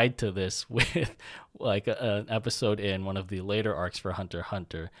meme tied to this with like an episode in one of the later arcs for Hunter x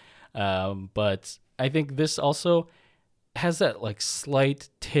Hunter. But I think this also has that like slight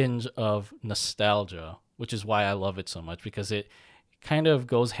tinge of nostalgia, which is why I love it so much, because it kind of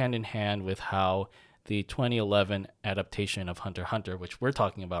goes hand in hand with how the 2011 adaptation of Hunter x Hunter, which we're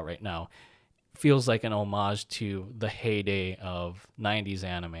talking about right now, feels like an homage to the heyday of 90s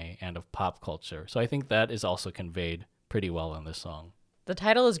anime and of pop culture. So I think that is also conveyed pretty well in this song. The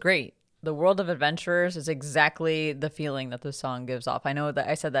title is great. The World of Adventurers is exactly the feeling that the song gives off. I know that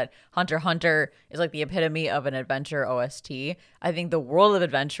I said that Hunter x Hunter is like the epitome of an adventure OST. I think The World of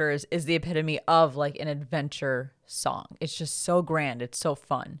Adventurers is the epitome of like an adventure song. It's just so grand. It's so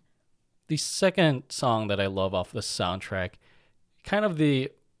fun. The second song that I love off the soundtrack, kind of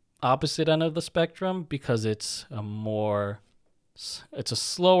the opposite end of the spectrum, because it's a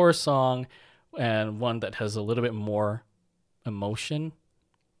slower song and one that has a little bit more emotion.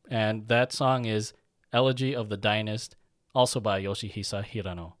 And that song is Elegy of the Dynast, also by Yoshihisa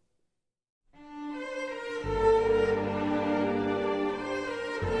Hirano.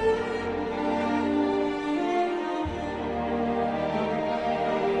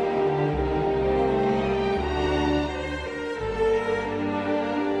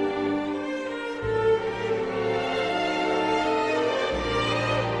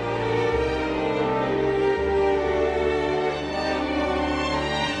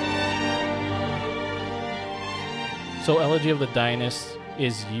 So Elegy of the Dynast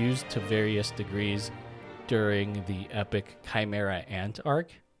is used to various degrees during the epic Chimera Ant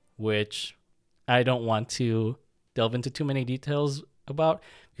arc, which I don't want to delve into too many details about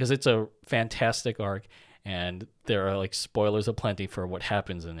because it's a fantastic arc and there are like spoilers aplenty for what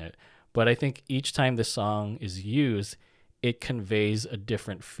happens in it. But I think each time this song is used, it conveys a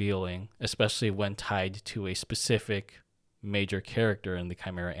different feeling, especially when tied to a specific major character in the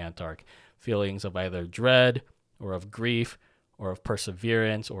Chimera Ant arc. Feelings of either dread, or of grief, or of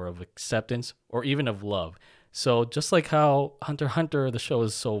perseverance, or of acceptance, or even of love. So just like how Hunter x Hunter, the show,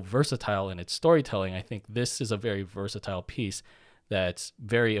 is so versatile in its storytelling, I think this is a very versatile piece that's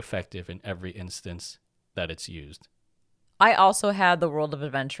very effective in every instance that it's used. I also had The World of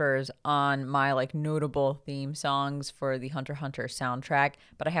Adventurers on my like notable theme songs for the Hunter x Hunter soundtrack,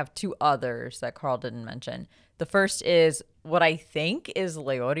 but I have two others that Carl didn't mention. The first is what I think is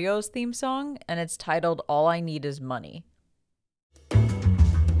Leorio's theme song, and it's titled All I Need Is Money.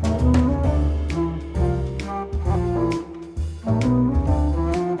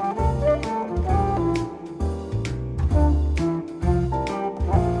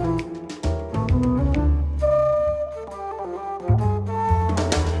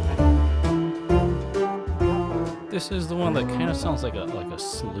 This is the one that kind of sounds like a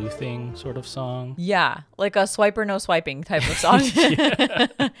sleuthing sort of song. Yeah, like a swipe or no swiping type of song,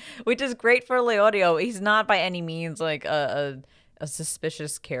 which is great for Leorio. He's not by any means like a a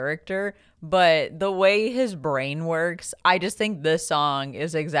suspicious character, but the way his brain works, I just think this song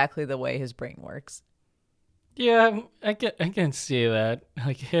is exactly the way his brain works. Yeah, I can see that.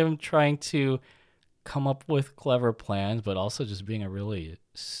 Like him trying to come up with clever plans, but also just being a really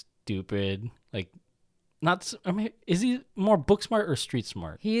stupid, like I mean, is he more book smart or street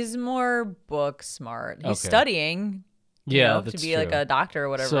smart? He's more book smart. He's Okay. studying, Yeah, to that's be like true. a doctor or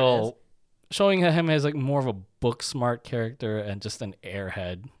whatever it is. So showing him as like more of a book smart character and just an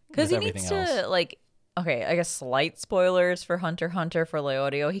airhead Because with he everything needs else. to, like, okay, I guess slight spoilers for Hunter x Hunter for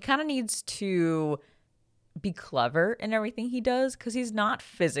Leodio. He kind of needs to be clever in everything he does because he's not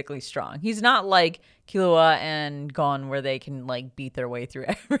physically strong. He's not like Killua and Gon where they can, like, beat their way through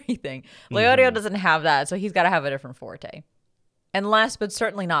everything. Leodio doesn't have that, so he's got to have a different forte. And last but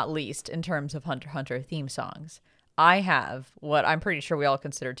certainly not least, in terms of Hunter x Hunter theme songs, I have what I'm pretty sure we all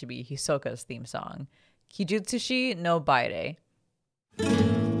consider to be Hisoka's theme song, Kijutsushi no Baire.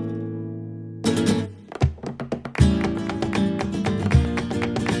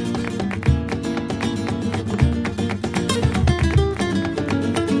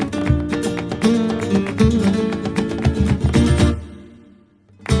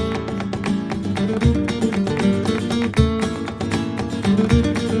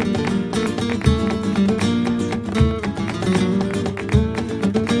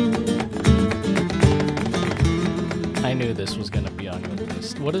 I knew this was gonna be on your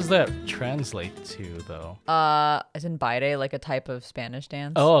list. What does that translate to, though? As in Baire, like a type of Spanish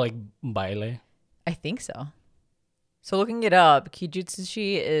dance? Oh, like baile. I think so. So looking it up,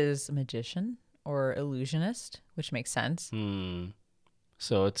 Kijutsushi is magician or illusionist, which makes sense.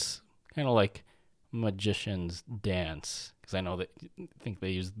 So it's kind of like magician's dance, because I know that I think they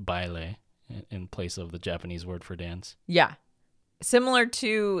used baile in place of the Japanese word for dance. Yeah. Similar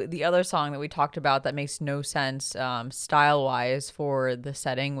to the other song that we talked about that makes no sense style-wise for the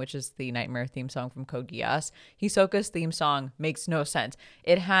setting, which is the Nightmare theme song from Code Geass. Hisoka's theme song makes no sense.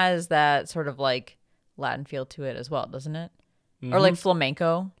 It has that sort of like Latin feel to it as well, doesn't it? Or like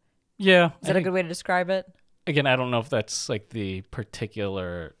flamenco. Yeah. Is that a good way to describe it? Again, I don't know if that's like the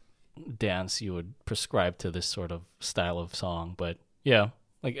particular dance you would prescribe to this sort of style of song, but yeah,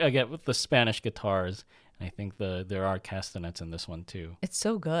 like again with the Spanish guitars, I think there are castanets in this one too. It's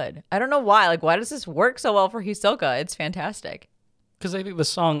so good. I don't know why. Like, why does this work so well for Hisoka? It's fantastic. Because I think the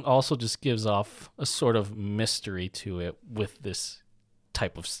song also just gives off a sort of mystery to it with this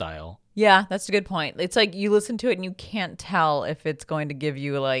type of style. Yeah, that's a good point. It's like you listen to it and you can't tell if it's going to give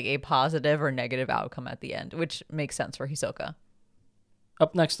you like a positive or negative outcome at the end, which makes sense for Hisoka.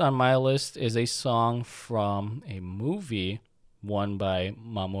 Up next on my list is a song from a movie won by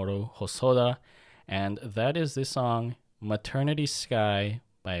Mamoru Hosoda, and that is the song Maternity Sky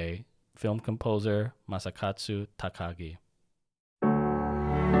by film composer Masakatsu Takagi.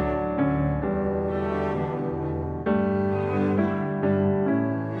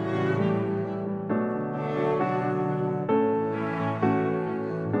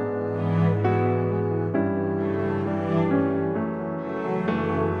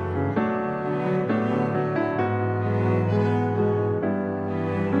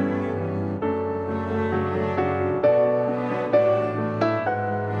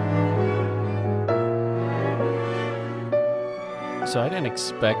 So I didn't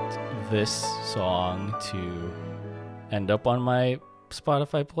expect this song to end up on my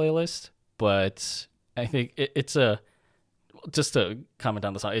Spotify playlist, but I think it's just to comment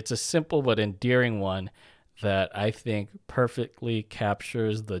on the song, it's a simple but endearing one that I think perfectly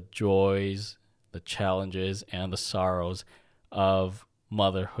captures the joys, the challenges, and the sorrows of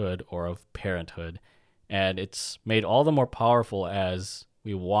motherhood or of parenthood. And it's made all the more powerful as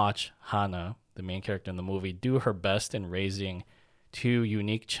we watch Hana, the main character in the movie, do her best in raising two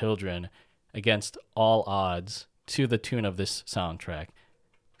unique children against all odds to the tune of this soundtrack.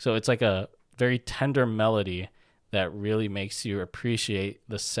 So it's like a very tender melody that really makes you appreciate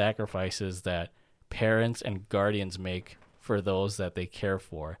the sacrifices that parents and guardians make for those that they care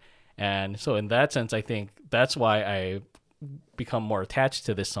for. And so in that sense, I think that's why I become more attached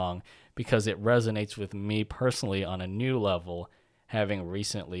to this song, because it resonates with me personally on a new level, having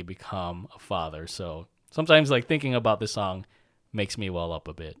recently become a father. So sometimes like thinking about this song makes me well up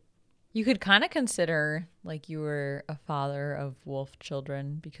a bit. You could kind of consider like you were a father of wolf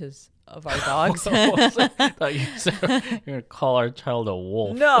children because of our dogs. I thought you said you're going to call our child a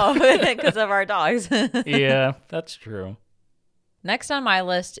wolf. No, because of our dogs. Yeah, that's true. Next on my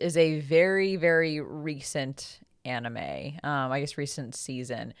list is a very, very recent anime. I guess recent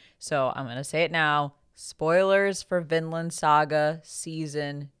season. So I'm going to say it now. Spoilers for Vinland Saga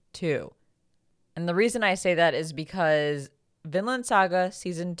Season 2. And the reason I say that is because Vinland Saga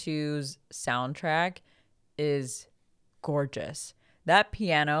Season two's soundtrack is gorgeous. That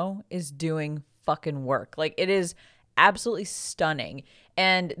piano is doing fucking work. Like, it is absolutely stunning.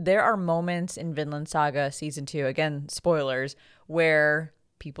 And there are moments in Vinland Saga Season 2, again, spoilers, where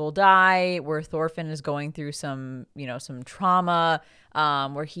people die, where Thorfinn is going through some trauma,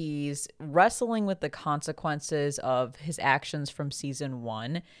 where he's wrestling with the consequences of his actions from Season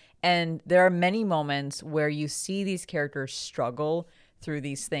 1. And there are many moments where you see these characters struggle through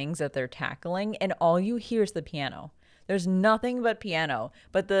these things that they're tackling, and all you hear is the piano. There's nothing but piano,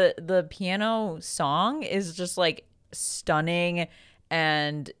 but the piano song is just like stunning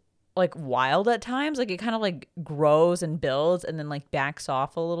and like wild at times. Like, it kind of like grows and builds and then like backs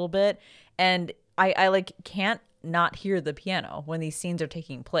off a little bit, and I like can't not hear the piano when these scenes are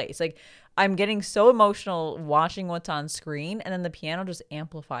taking place. Like, I'm getting so emotional watching what's on screen, and then the piano just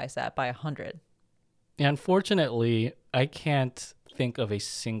amplifies that by 100. Unfortunately, I can't think of a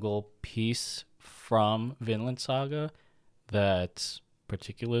single piece from Vinland Saga that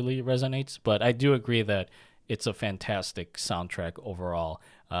particularly resonates, but I do agree that it's a fantastic soundtrack overall.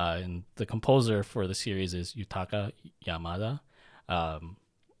 And the composer for the series is Yutaka Yamada.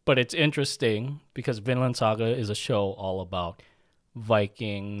 But it's interesting because Vinland Saga is a show all about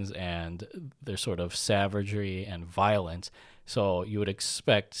Vikings and their sort of savagery and violence. So you would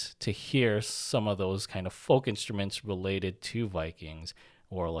expect to hear some of those kind of folk instruments related to Vikings,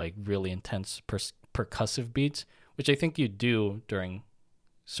 or like really intense percussive beats, which I think you do during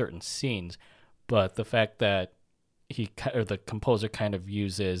certain scenes. But the fact that the composer kind of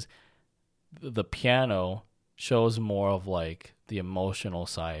uses the piano shows more of like the emotional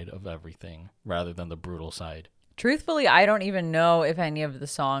side of everything rather than the brutal side. Truthfully, I don't even know if any of the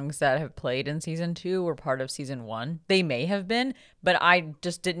songs that have played in Season 2 were part of Season 1. They may have been, but I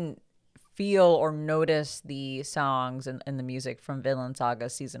just didn't feel or notice the songs and the music from Vinland Saga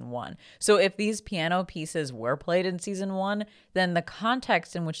Season 1. So if these piano pieces were played in Season 1, then the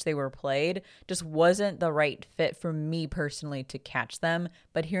context in which they were played just wasn't the right fit for me personally to catch them.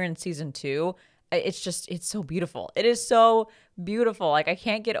 But here in Season 2, it's so beautiful. It is so beautiful. Like, I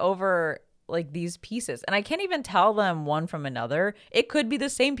can't get over like these pieces, and I can't even tell them one from another. It could be the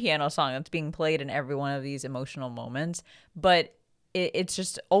same piano song that's being played in every one of these emotional moments, but it's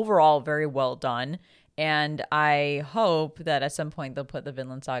just overall very well done. And I hope that at some point they'll put the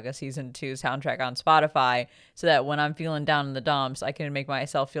Vinland Saga Season 2 soundtrack on Spotify, so that when I'm feeling down in the dumps, I can make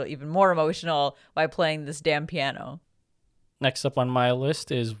myself feel even more emotional by playing this damn piano. Next up on my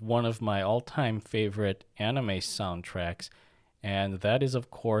list is one of my all-time favorite anime soundtracks, and that is, of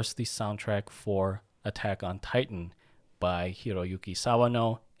course, the soundtrack for Attack on Titan by Hiroyuki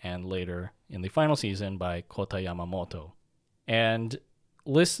Sawano, and later in the final season by Kota Yamamoto. And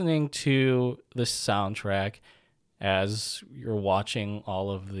listening to the soundtrack as you're watching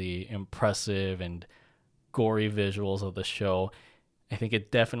all of the impressive and gory visuals of the show, I think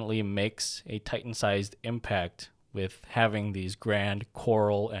it definitely makes a Titan-sized impact with having these grand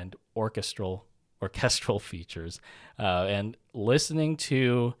choral and orchestral features. And listening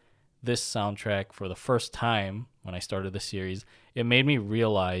to this soundtrack for the first time when I started the series, it made me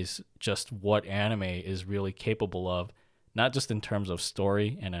realize just what anime is really capable of, not just in terms of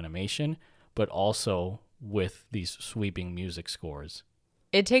story and animation, but also with these sweeping music scores.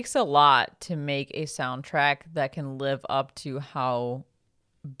 It takes a lot to make a soundtrack that can live up to how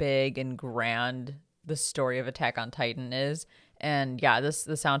big and grand the story of Attack on Titan is. And yeah, the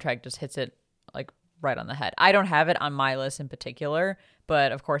soundtrack just hits it like right on the head. I don't have it on my list in particular,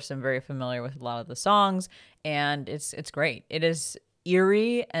 but of course I'm very familiar with a lot of the songs, and it's great. It is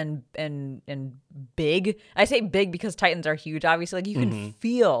eerie and big. I say big because Titans are huge, obviously. Like, you can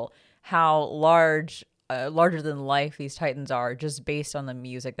feel how larger than life these Titans are just based on the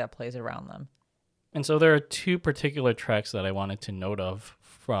music that plays around them. And so there are two particular tracks that I wanted to note of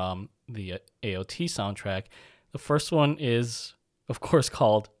from the AOT soundtrack. The first one is, of course,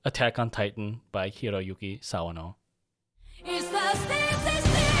 called Attack on Titan by Hiroyuki Sawano.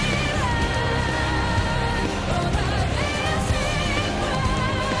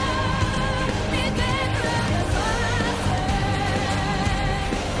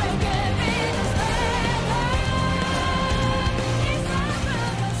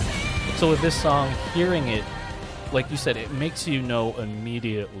 So with this song, hearing it, like you said, it makes you know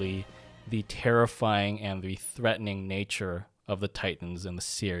immediately the terrifying and the threatening nature of the Titans in the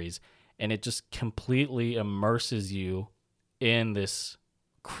series. And it just completely immerses you in this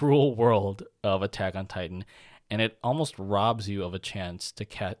cruel world of Attack on Titan. And it almost robs you of a chance to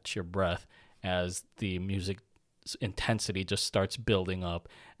catch your breath as the music intensity just starts building up.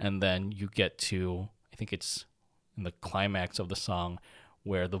 And then you get to, I think it's in the climax of the song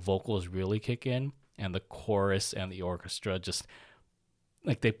where the vocals really kick in and the chorus and the orchestra just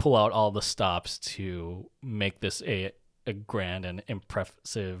like they pull out all the stops to make this a grand and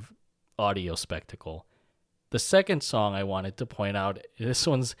impressive audio spectacle. The second song I wanted to point out, this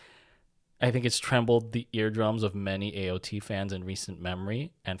one's, I think it's trembled the eardrums of many AOT fans in recent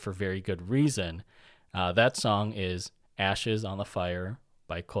memory, and for very good reason. That song is Ashes on the Fire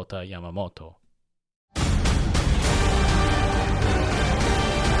by Kota Yamamoto.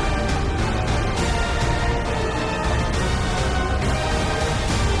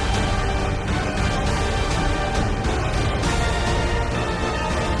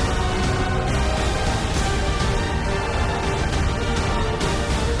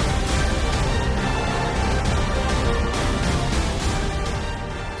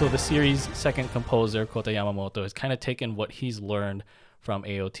 So the series' second composer, Kota Yamamoto, has kind of taken what he's learned from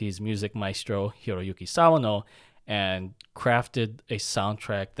AOT's music maestro, Hiroyuki Sawano, and crafted a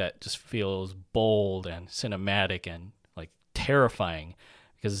soundtrack that just feels bold and cinematic and like terrifying.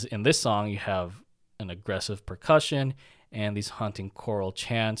 Because in this song, you have an aggressive percussion and these haunting choral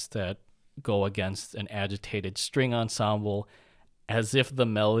chants that go against an agitated string ensemble as if the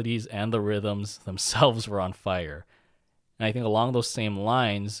melodies and the rhythms themselves were on fire. And I think along those same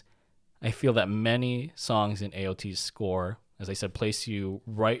lines, I feel that many songs in AOT's score, as I said, place you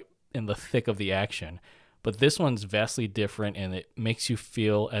right in the thick of the action. But this one's vastly different, and it makes you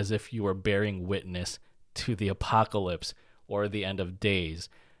feel as if you are bearing witness to the apocalypse or the end of days.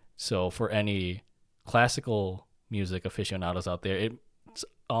 So for any classical music aficionados out there, it's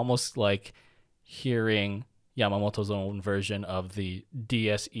almost like hearing Yamamoto's own version of the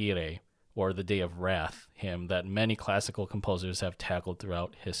Dies Irae, or the Day of Wrath, hymn that many classical composers have tackled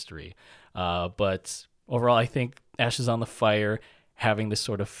throughout history. But overall, I think Ashes on the Fire, having this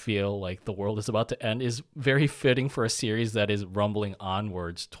sort of feel like the world is about to end, is very fitting for a series that is rumbling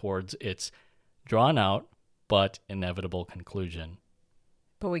onwards towards its drawn-out but inevitable conclusion.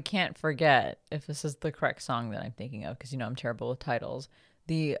 But we can't forget, if this is the correct song that I'm thinking of, because I'm terrible with titles,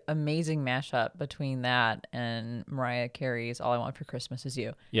 the amazing mashup between that and Mariah Carey's All I Want for Christmas Is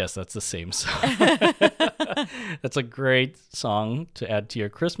You. Yes, that's the same song. That's a great song to add to your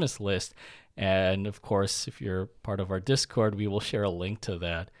Christmas list. And of course, if you're part of our Discord, we will share a link to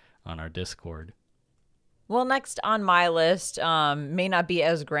that on our Discord. Well, next on my list may not be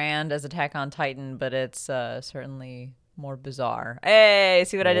as grand as Attack on Titan, but it's certainly more bizarre. Hey,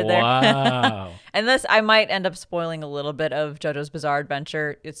 see what I did there? Wow. And this, I might end up spoiling a little bit of JoJo's Bizarre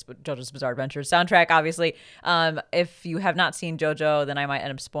Adventure. It's JoJo's Bizarre Adventure soundtrack, obviously. If you have not seen JoJo, then I might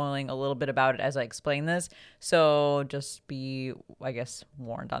end up spoiling a little bit about it as I explain this. So just be, I guess,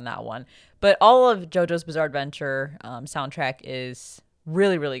 warned on that one. But all of JoJo's Bizarre Adventure soundtrack is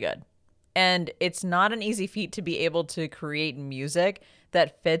really, really good. And it's not an easy feat to be able to create music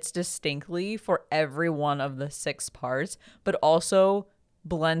that fits distinctly for every one of the 6 parts, but also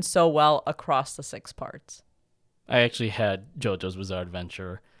blends so well across the 6 parts. I actually had JoJo's Bizarre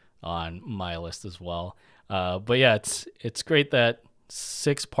Adventure on my list as well. But yeah, it's great that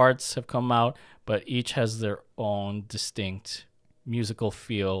 6 parts have come out, but each has their own distinct musical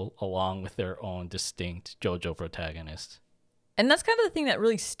feel along with their own distinct JoJo protagonist. And that's kind of the thing that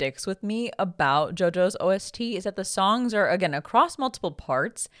really sticks with me about JoJo's OST is that the songs are, again, across multiple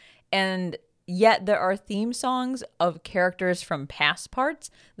parts, and yet there are theme songs of characters from past parts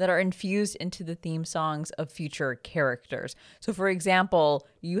that are infused into the theme songs of future characters. So, for example,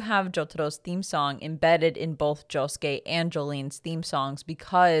 you have Jotaro's theme song embedded in both Josuke and Jolene's theme songs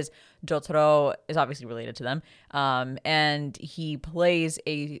because Jotaro is obviously related to them, and he plays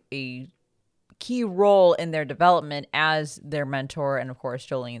a key role in their development as their mentor and, of course,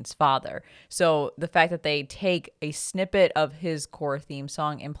 Jolene's father. So the fact that they take a snippet of his core theme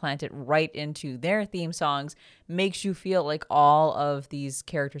song and plant it right into their theme songs makes you feel like all of these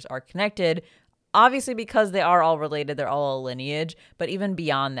characters are connected. Obviously, because they are all related, they're all a lineage, but even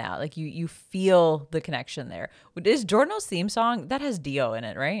beyond that, like you feel the connection there. Is Giorno's theme song, that has Dio in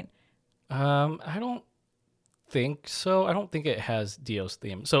it, right? I don't think so. I don't think it has Dio's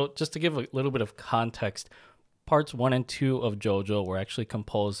theme. So just to give a little bit of context, parts 1 and 2 of JoJo were actually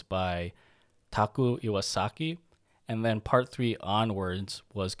composed by Taku Iwasaki, and then part 3 onwards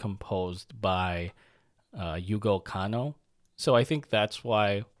was composed by Yugo Kanno. So I think that's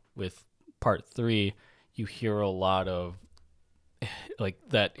why with part 3 you hear a lot of like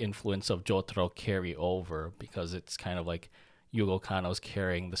that influence of Jotaro carry over, because it's kind of like Yugo Kanno's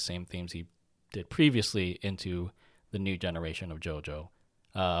carrying the same themes he did previously into the new generation of JoJo.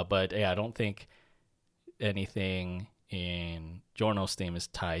 But yeah, I don't think anything in Giorno's theme is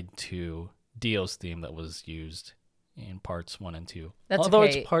tied to Dio's theme that was used in parts 1 and 2. That's Although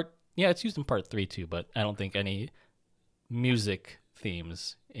okay. it's used in part 3 too, but I don't think any music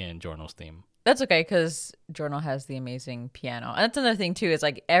themes in Giorno's theme. That's okay, because Giorno has the amazing piano. And that's another thing, too, is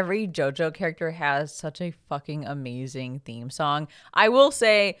like every JoJo character has such a fucking amazing theme song. I will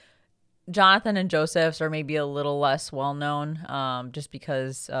say Jonathan and Joseph's are maybe a little less well known, just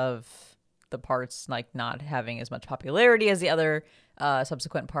because of the parts like not having as much popularity as the other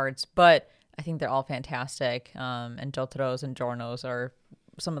subsequent parts. But I think they're all fantastic. And Jotaro's and Giorno's are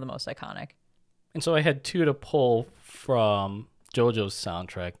some of the most iconic. And so I had 2 to pull from JoJo's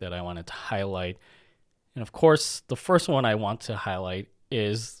soundtrack that I wanted to highlight. And of course, the first one I want to highlight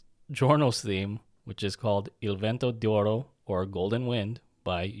is Giorno's theme, which is called Il Vento d'Oro, or Golden Wind,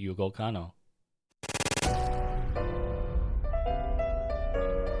 by Yugo Kanno.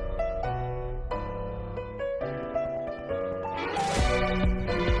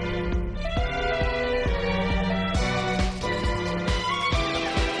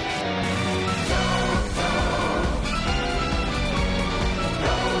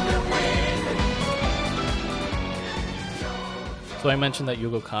 So I mentioned that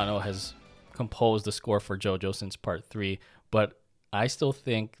Yugo Kanno has composed the score for JoJo since part 3, but I still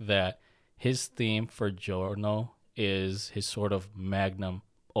think that his theme for Giorno is his sort of magnum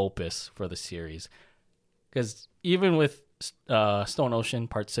opus for the series. Because even with Stone Ocean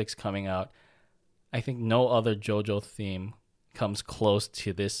Part 6 coming out, I think no other JoJo theme comes close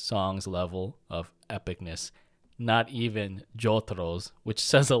to this song's level of epicness. Not even Jotaro's, which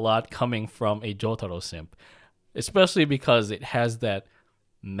says a lot coming from a Jotaro simp. Especially because it has that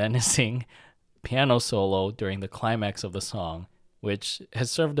menacing piano solo during the climax of the song, which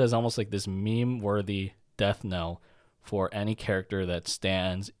has served as almost like this meme-worthy death knell for any character that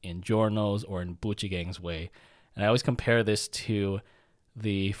stands in Giorno's or in Buchigang's way. And I always compare this to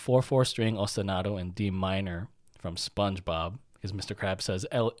the 4/4 string ostinato in D minor from SpongeBob, because Mr. Krabs says,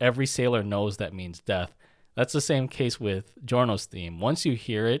 every sailor knows that means death. That's the same case with Giorno's theme. Once you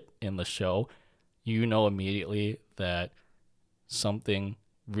hear it in the show, you know immediately that something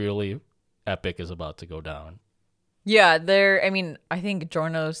really epic is about to go down. Yeah, I think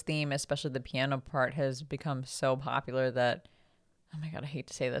Giorno's theme, especially the piano part, has become so popular that, oh my God, I hate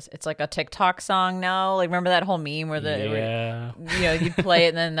to say this. It's like a TikTok song now. Like, remember that whole meme where you'd play it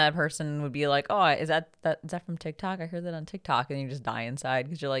and then that person would be like, oh, is that from TikTok? I heard that on TikTok. And you just die inside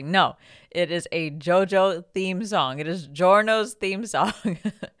because you're like, no, it is a JoJo theme song. It is Giorno's theme song.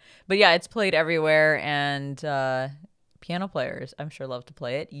 But yeah, it's played everywhere, and piano players, I'm sure, love to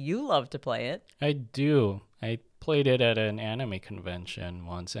play it. You love to play it. I do. I played it at an anime convention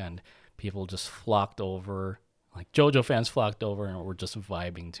once, and people just flocked over. Like, JoJo fans flocked over and were just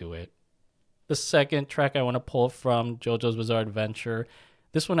vibing to it. The second track I want to pull from JoJo's Bizarre Adventure,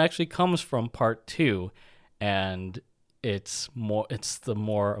 this one actually comes from part 2, and it's the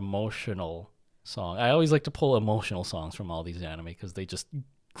more emotional song. I always like to pull emotional songs from all these anime because they just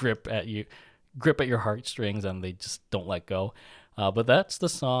grip at your heartstrings and they just don't let go. But that's the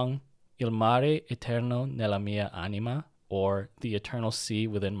song Il mare eterno nella mia anima, or The Eternal Sea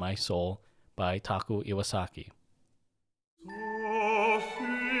Within My Soul, by Taku Iwasaki.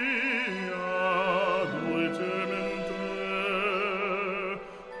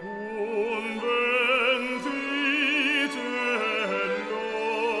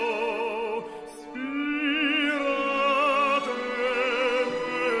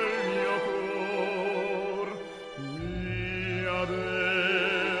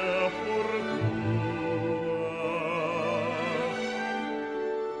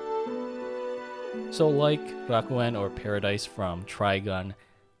 So like Rakuen or Paradise from Trigun,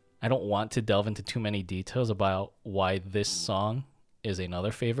 I don't want to delve into too many details about why this song is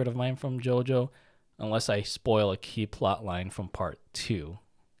another favorite of mine from JoJo, unless I spoil a key plot line from part 2.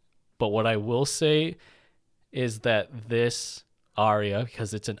 But what I will say is that this aria,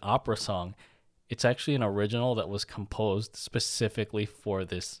 because it's an opera song, it's actually an original that was composed specifically for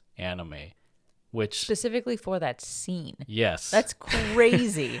this anime. Which specifically for that scene. Yes. That's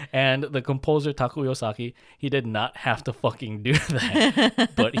crazy. And the composer Taku Iwasaki, he did not have to fucking do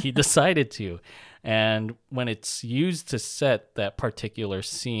that, but he decided to. And when it's used to set that particular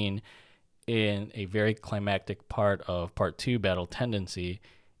scene in a very climactic part of part 2, Battle Tendency,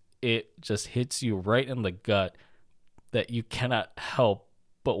 it just hits you right in the gut that you cannot help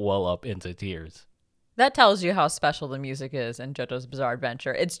but well up into tears. That tells you how special the music is in JoJo's Bizarre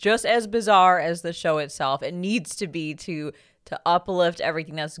Adventure. It's just as bizarre as the show itself. It needs to be to uplift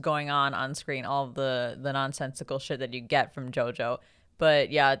everything that's going on screen, all of the nonsensical shit that you get from JoJo. But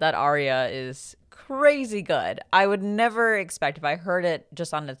yeah, that aria is crazy good. I would never expect, if I heard it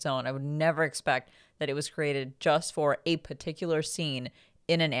just on its own, I would never expect that it was created just for a particular scene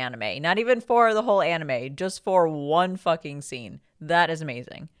in an anime. Not even for the whole anime, just for one fucking scene. That is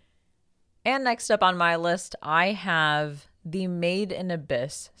amazing. And next up on my list, I have the Made in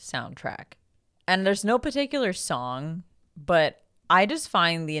Abyss soundtrack. And there's no particular song, but I just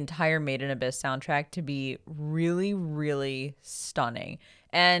find the entire Made in Abyss soundtrack to be really, really stunning.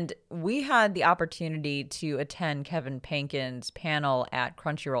 And we had the opportunity to attend Kevin Pankin's panel at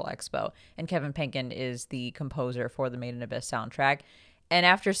Crunchyroll Expo. And Kevin Pankin is the composer for the Made in Abyss soundtrack. And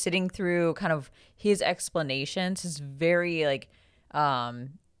after sitting through kind of his explanations, his very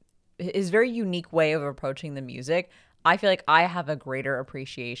unique way of approaching the music, I feel like I have a greater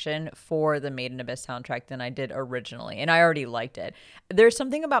appreciation for the Made in Abyss soundtrack than I did originally, and I already liked it. There's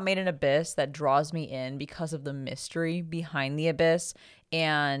something about Made in Abyss that draws me in because of the mystery behind the abyss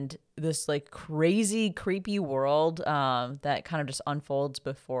and this like crazy, creepy world that kind of just unfolds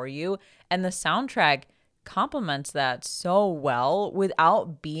before you. And the soundtrack complements that so well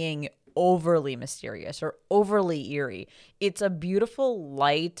without being overly mysterious or overly eerie. It's a beautiful,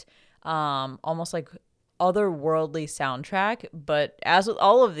 light, almost like otherworldly soundtrack, but as with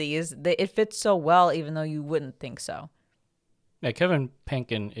all of these, it fits so well even though you wouldn't think so. Yeah, Kevin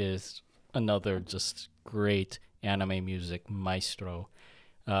Pankin is another just great anime music maestro.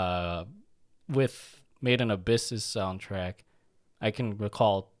 With Made in Abyss's soundtrack, I can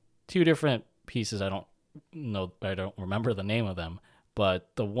recall two different pieces. I don't remember the name of them,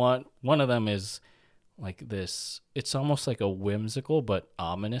 but the one of them is like this. It's almost like a whimsical but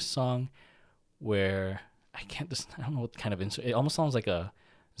ominous song where I don't know what kind of instrument. It almost sounds like a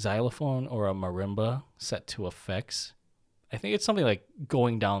xylophone or a marimba set to effects. I think it's something like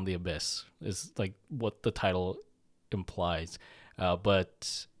Going Down the Abyss is like what the title implies.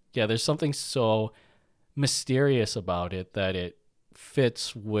 But yeah, there's something so mysterious about it that it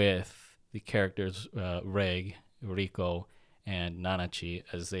fits with the characters Reg, Riko, and Nanachi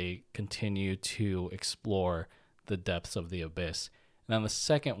as they continue to explore the depths of the abyss. And then the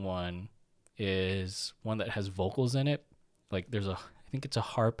second one is one that has vocals in it. Like I think it's a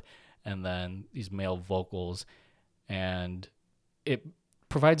harp and then these male vocals, and it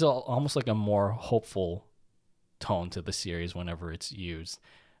provides almost like a more hopeful tone to the series whenever it's used.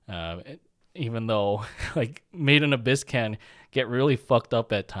 Even though like Made in Abyss can get really fucked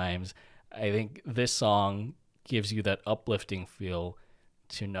up at times, I think this song gives you that uplifting feel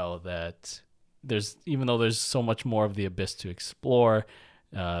to know that even though there's so much more of the abyss to explore,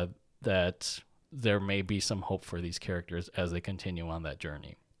 that there may be some hope for these characters as they continue on that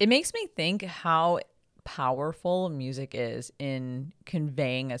journey. It makes me think how powerful music is in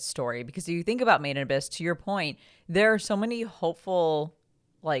conveying a story, because if you think about Made in Abyss, to your point, there are so many hopeful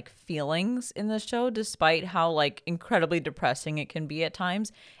like feelings in the show despite how like incredibly depressing it can be at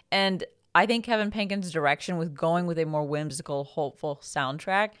times. And I think Kevin Pankin's direction with going with a more whimsical, hopeful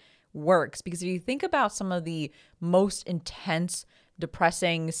soundtrack works, because if you think about some of the most intense,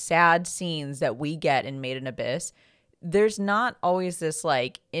 depressing, sad scenes that we get in Made in Abyss, there's not always this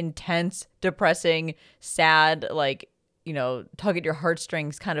like intense, depressing, sad, like, you know, tug at your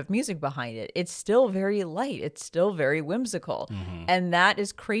heartstrings kind of music behind it. It's still very light. It's still very whimsical. Mm-hmm. And that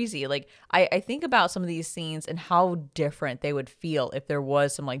is crazy. Like, I think about some of these scenes and how different they would feel if there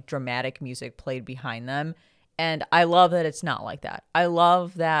was some like dramatic music played behind them. And I love that it's not like that. I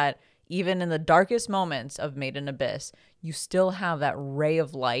love that even in the darkest moments of Made in Abyss, you still have that ray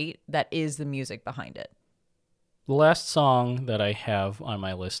of light that is the music behind it. The last song that I have on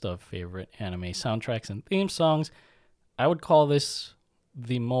my list of favorite anime soundtracks and theme songs, I would call this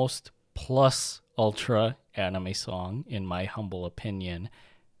the most plus ultra anime song in my humble opinion,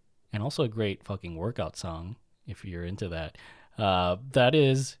 and also a great fucking workout song if you're into that. That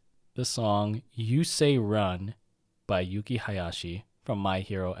is the song You Say Run by Yuki Hayashi from My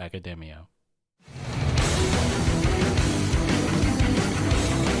Hero Academia.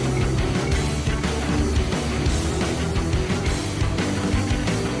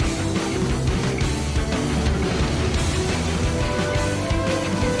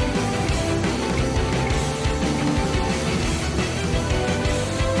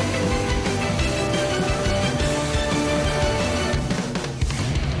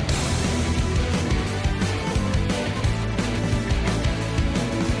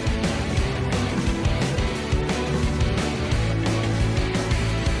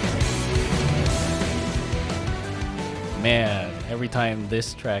 Man, every time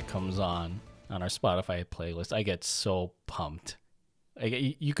this track comes on our Spotify playlist, I get so pumped.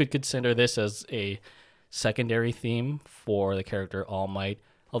 You could consider this as a secondary theme for the character All Might,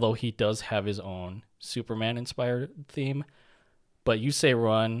 although he does have his own Superman-inspired theme. But You Say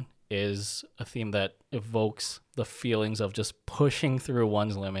Run is a theme that evokes the feelings of just pushing through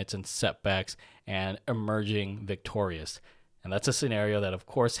one's limits and setbacks and emerging victorious. And that's a scenario that, of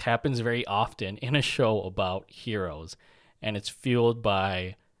course, happens very often in a show about heroes. And it's fueled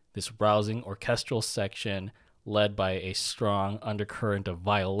by this rousing orchestral section led by a strong undercurrent of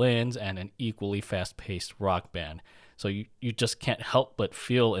violins and an equally fast-paced rock band. So you just can't help but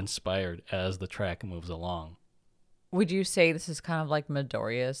feel inspired as the track moves along. Would you say this is kind of like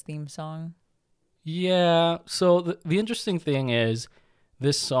Midoriya's theme song? Yeah, so the interesting thing is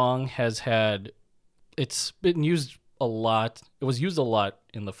this song it's been used a lot. It was used a lot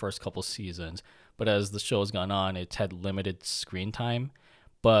in the first couple seasons, but as the show has gone on, it's had limited screen time.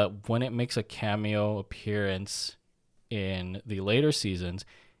 But when it makes a cameo appearance in the later seasons,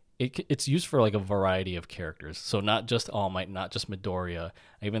 it's used for like a variety of characters. So not just All Might, not just Midoriya.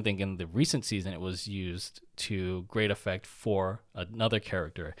 I even think in the recent season it was used to great effect for another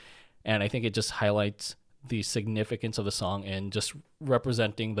character. And I think it just highlights the significance of the song and just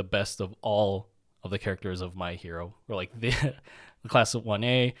representing the best of all of the characters of My Hero, or like the class of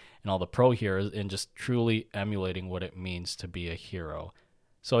 1A and all the pro heroes, and just truly emulating what it means to be a hero.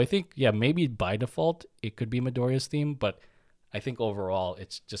 So I think, yeah, maybe by default it could be Midoriya's theme, but I think overall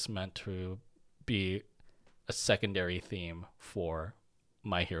it's just meant to be a secondary theme for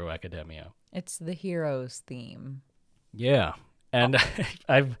My Hero Academia. It's the hero's theme. Yeah. And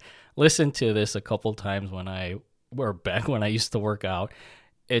I've listened to this a couple times back when I used to work out.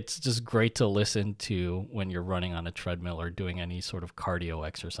 It's just great to listen to when you're running on a treadmill or doing any sort of cardio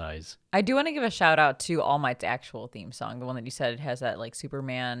exercise. I do want to give a shout out to All Might's actual theme song, the one that you said has that like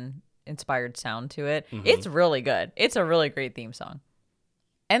Superman inspired sound to it. Mm-hmm. It's really good. It's a really great theme song.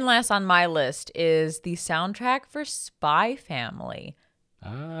 And last on my list is the soundtrack for Spy Family.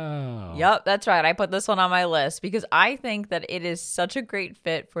 Oh. Yep, that's right. I put this one on my list because I think that it is such a great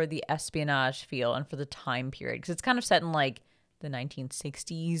fit for the espionage feel and for the time period, because it's kind of set in like the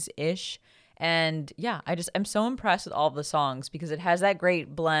 1960s-ish. And yeah, I'm so impressed with all of the songs because it has that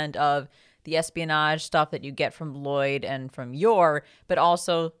great blend of the espionage stuff that you get from Lloyd and from Yor, but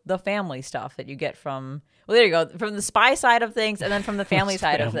also the family stuff that you get from, well, there you go, from the spy side of things and then from the family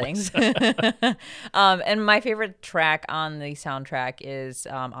side of things. And my favorite track on the soundtrack is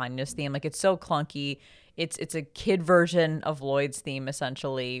Anya's theme. Like, it's so clunky. It's a kid version of Lloyd's theme,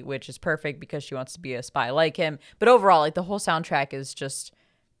 essentially, which is perfect because she wants to be a spy like him. But overall, like, the whole soundtrack is just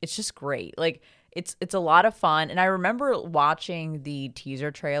great. Like, it's a lot of fun. And I remember watching the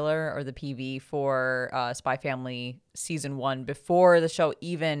teaser trailer or the PV for Spy Family Season 1 before the show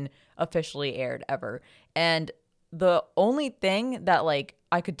even officially aired ever. And the only thing that, like,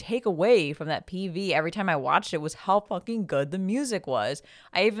 I could take away from that PV every time I watched it was how fucking good the music was.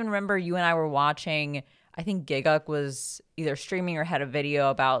 I even remember you and I were watching, I think Gigguk was either streaming or had a video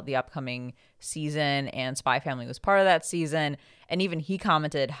about the upcoming season, and Spy Family was part of that season. And even he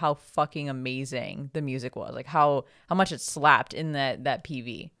commented how fucking amazing the music was, like how much it slapped in that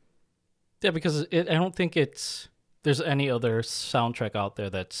PV. Yeah, because I don't think there's any other soundtrack out there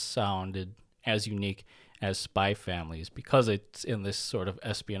that sounded as unique as Spy Family's, because it's in this sort of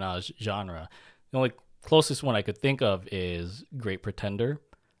espionage genre. The only closest one I could think of is Great Pretender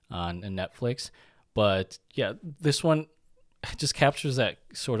on Netflix. But yeah, this one just captures that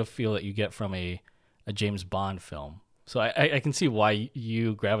sort of feel that you get from a James Bond film. So I can see why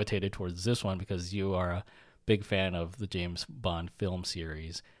you gravitated towards this one, because you are a big fan of the James Bond film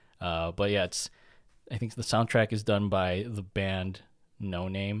series. But yeah, I think the soundtrack is done by the band No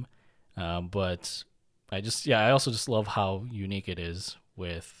Name. But I also just love how unique it is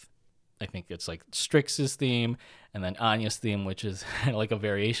with, I think it's like Strix's theme and then Anya's theme, which is like a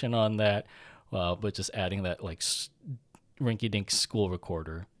variation on that. But just adding that like rinky-dink school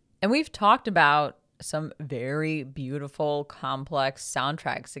recorder. And we've talked about some very beautiful, complex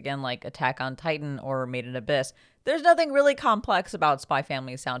soundtracks, again, like Attack on Titan or Made in Abyss. There's nothing really complex about Spy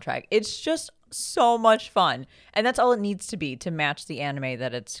Family's soundtrack. It's just so much fun. And that's all it needs to be to match the anime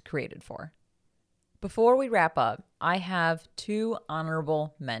that it's created for. Before we wrap up, I have 2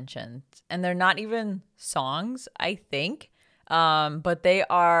 honorable mentions. And they're not even songs, I think. But they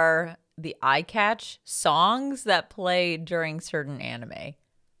are the eye catch songs that play during certain anime.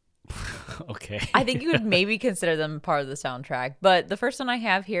 Okay. I think you would maybe consider them part of the soundtrack. But the first one I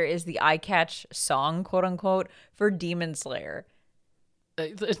have here is the eye catch song, quote unquote, for Demon Slayer.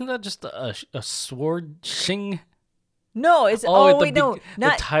 Isn't that just a sword shing? No, it's no,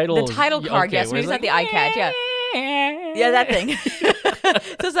 not the title card. Okay, Yes, maybe it's not the eye catch. Yeah, that thing.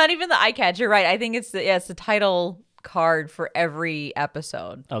 So it's not even the eye catch. You're right. I think it's the title card for every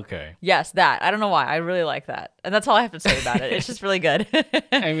episode. Okay. Yes, that. I don't know why. I really like that. And that's all I have to say about it. It's just really good.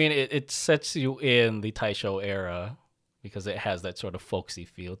 I mean, it sets you in the Taisho era because it has that sort of folksy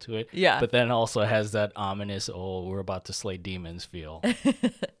feel to it. Yeah. But then also has that ominous, oh, we're about to slay demons feel.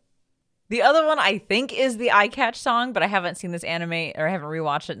 The other one I think is the Eye Catch song, but I haven't seen this anime or I haven't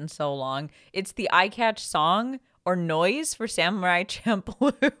rewatched it in so long. It's the Eye Catch song or noise for Samurai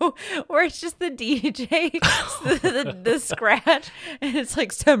Champloo, where it's just the DJ, the scratch, and it's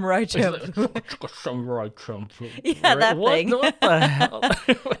like Samurai Champloo. Samurai Champloo. Yeah, that thing. What the hell?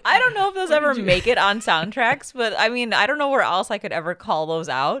 I don't know if those ever make it on soundtracks, but I mean, I don't know where else I could ever call those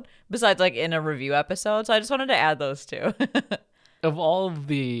out besides like in a review episode. So I just wanted to add those two. Of all of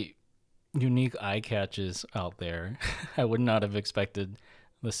the unique eye catches out there, I would not have expected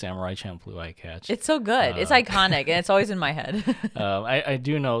the Samurai Champloo eye catch. It's so good. It's iconic, and it's always in my head. I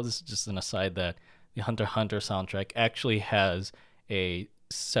do know, this is just an aside, that the Hunter x Hunter soundtrack actually has a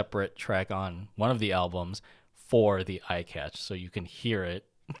separate track on one of the albums for the eye catch, so you can hear it,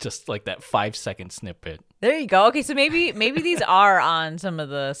 just like that 5-second snippet. There you go. Okay, so maybe these are on some of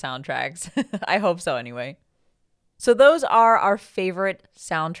the soundtracks. I hope so anyway. So those are our favorite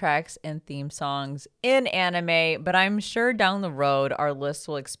soundtracks and theme songs in anime, but I'm sure down the road our list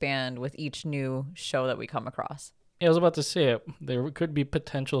will expand with each new show that we come across. Yeah, I was about to say it. There could be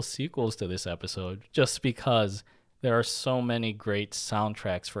potential sequels to this episode just because there are so many great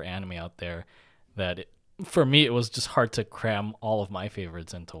soundtracks for anime out there that for me it was just hard to cram all of my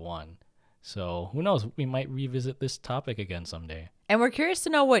favorites into one. So who knows? We might revisit this topic again someday. And we're curious to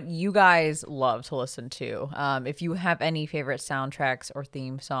know what you guys love to listen to. If you have any favorite soundtracks or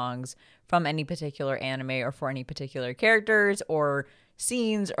theme songs from any particular anime or for any particular characters or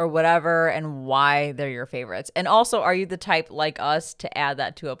scenes or whatever, and why they're your favorites. And also, are you the type like us to add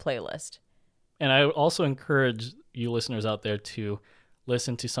that to a playlist? And I also encourage you listeners out there to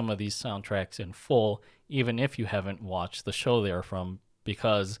listen to some of these soundtracks in full, even if you haven't watched the show they're from,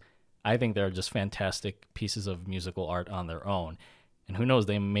 because I think they're just fantastic pieces of musical art on their own. And who knows,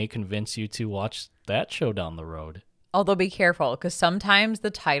 they may convince you to watch that show down the road. Although be careful, because sometimes the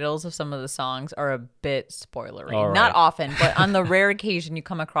titles of some of the songs are a bit spoilery. All right. Not often, but on the rare occasion you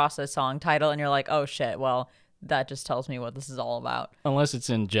come across a song title and you're like, oh shit, well, that just tells me what this is all about. Unless it's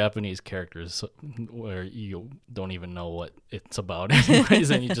in Japanese characters where you don't even know what it's about anyways,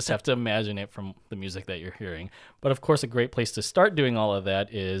 and you just have to imagine it from the music that you're hearing. But of course, a great place to start doing all of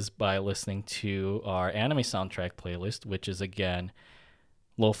that is by listening to our anime soundtrack playlist, which is, again,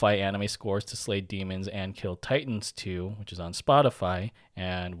 Lo-Fi Anime Scores to Slay Demons and Kill Titans 2, which is on Spotify,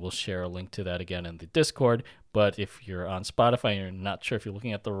 and we'll share a link to that again in the Discord. But if you're on Spotify and you're not sure if you're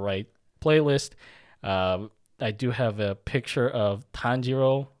looking at the right playlist, I do have a picture of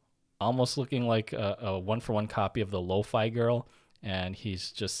Tanjiro almost looking like a one-for-one copy of the Lo-Fi Girl, and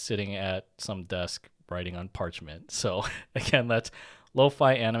he's just sitting at some desk writing on parchment. So again, that's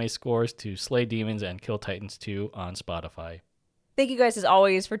Lo-Fi Anime Scores to Slay Demons and Kill Titans 2 on Spotify. Thank you guys, as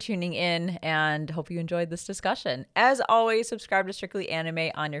always, for tuning in, and hope you enjoyed this discussion. As always, subscribe to Strictly Anime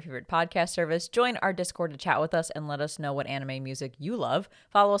on your favorite podcast service. Join our Discord to chat with us and let us know what anime music you love.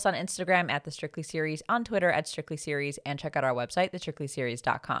 Follow us on Instagram at The Strictly Series, on Twitter at Strictly Series, and check out our website,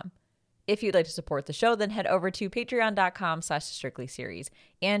 thestrictlyseries.com. If you'd like to support the show, then head over to patreon.com/strictlyseries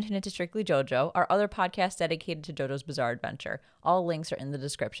and tune into Strictly JoJo, our other podcast dedicated to JoJo's Bizarre Adventure. All links are in the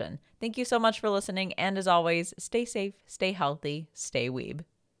description. Thank you so much for listening, and as always, stay safe, stay healthy, stay weeb.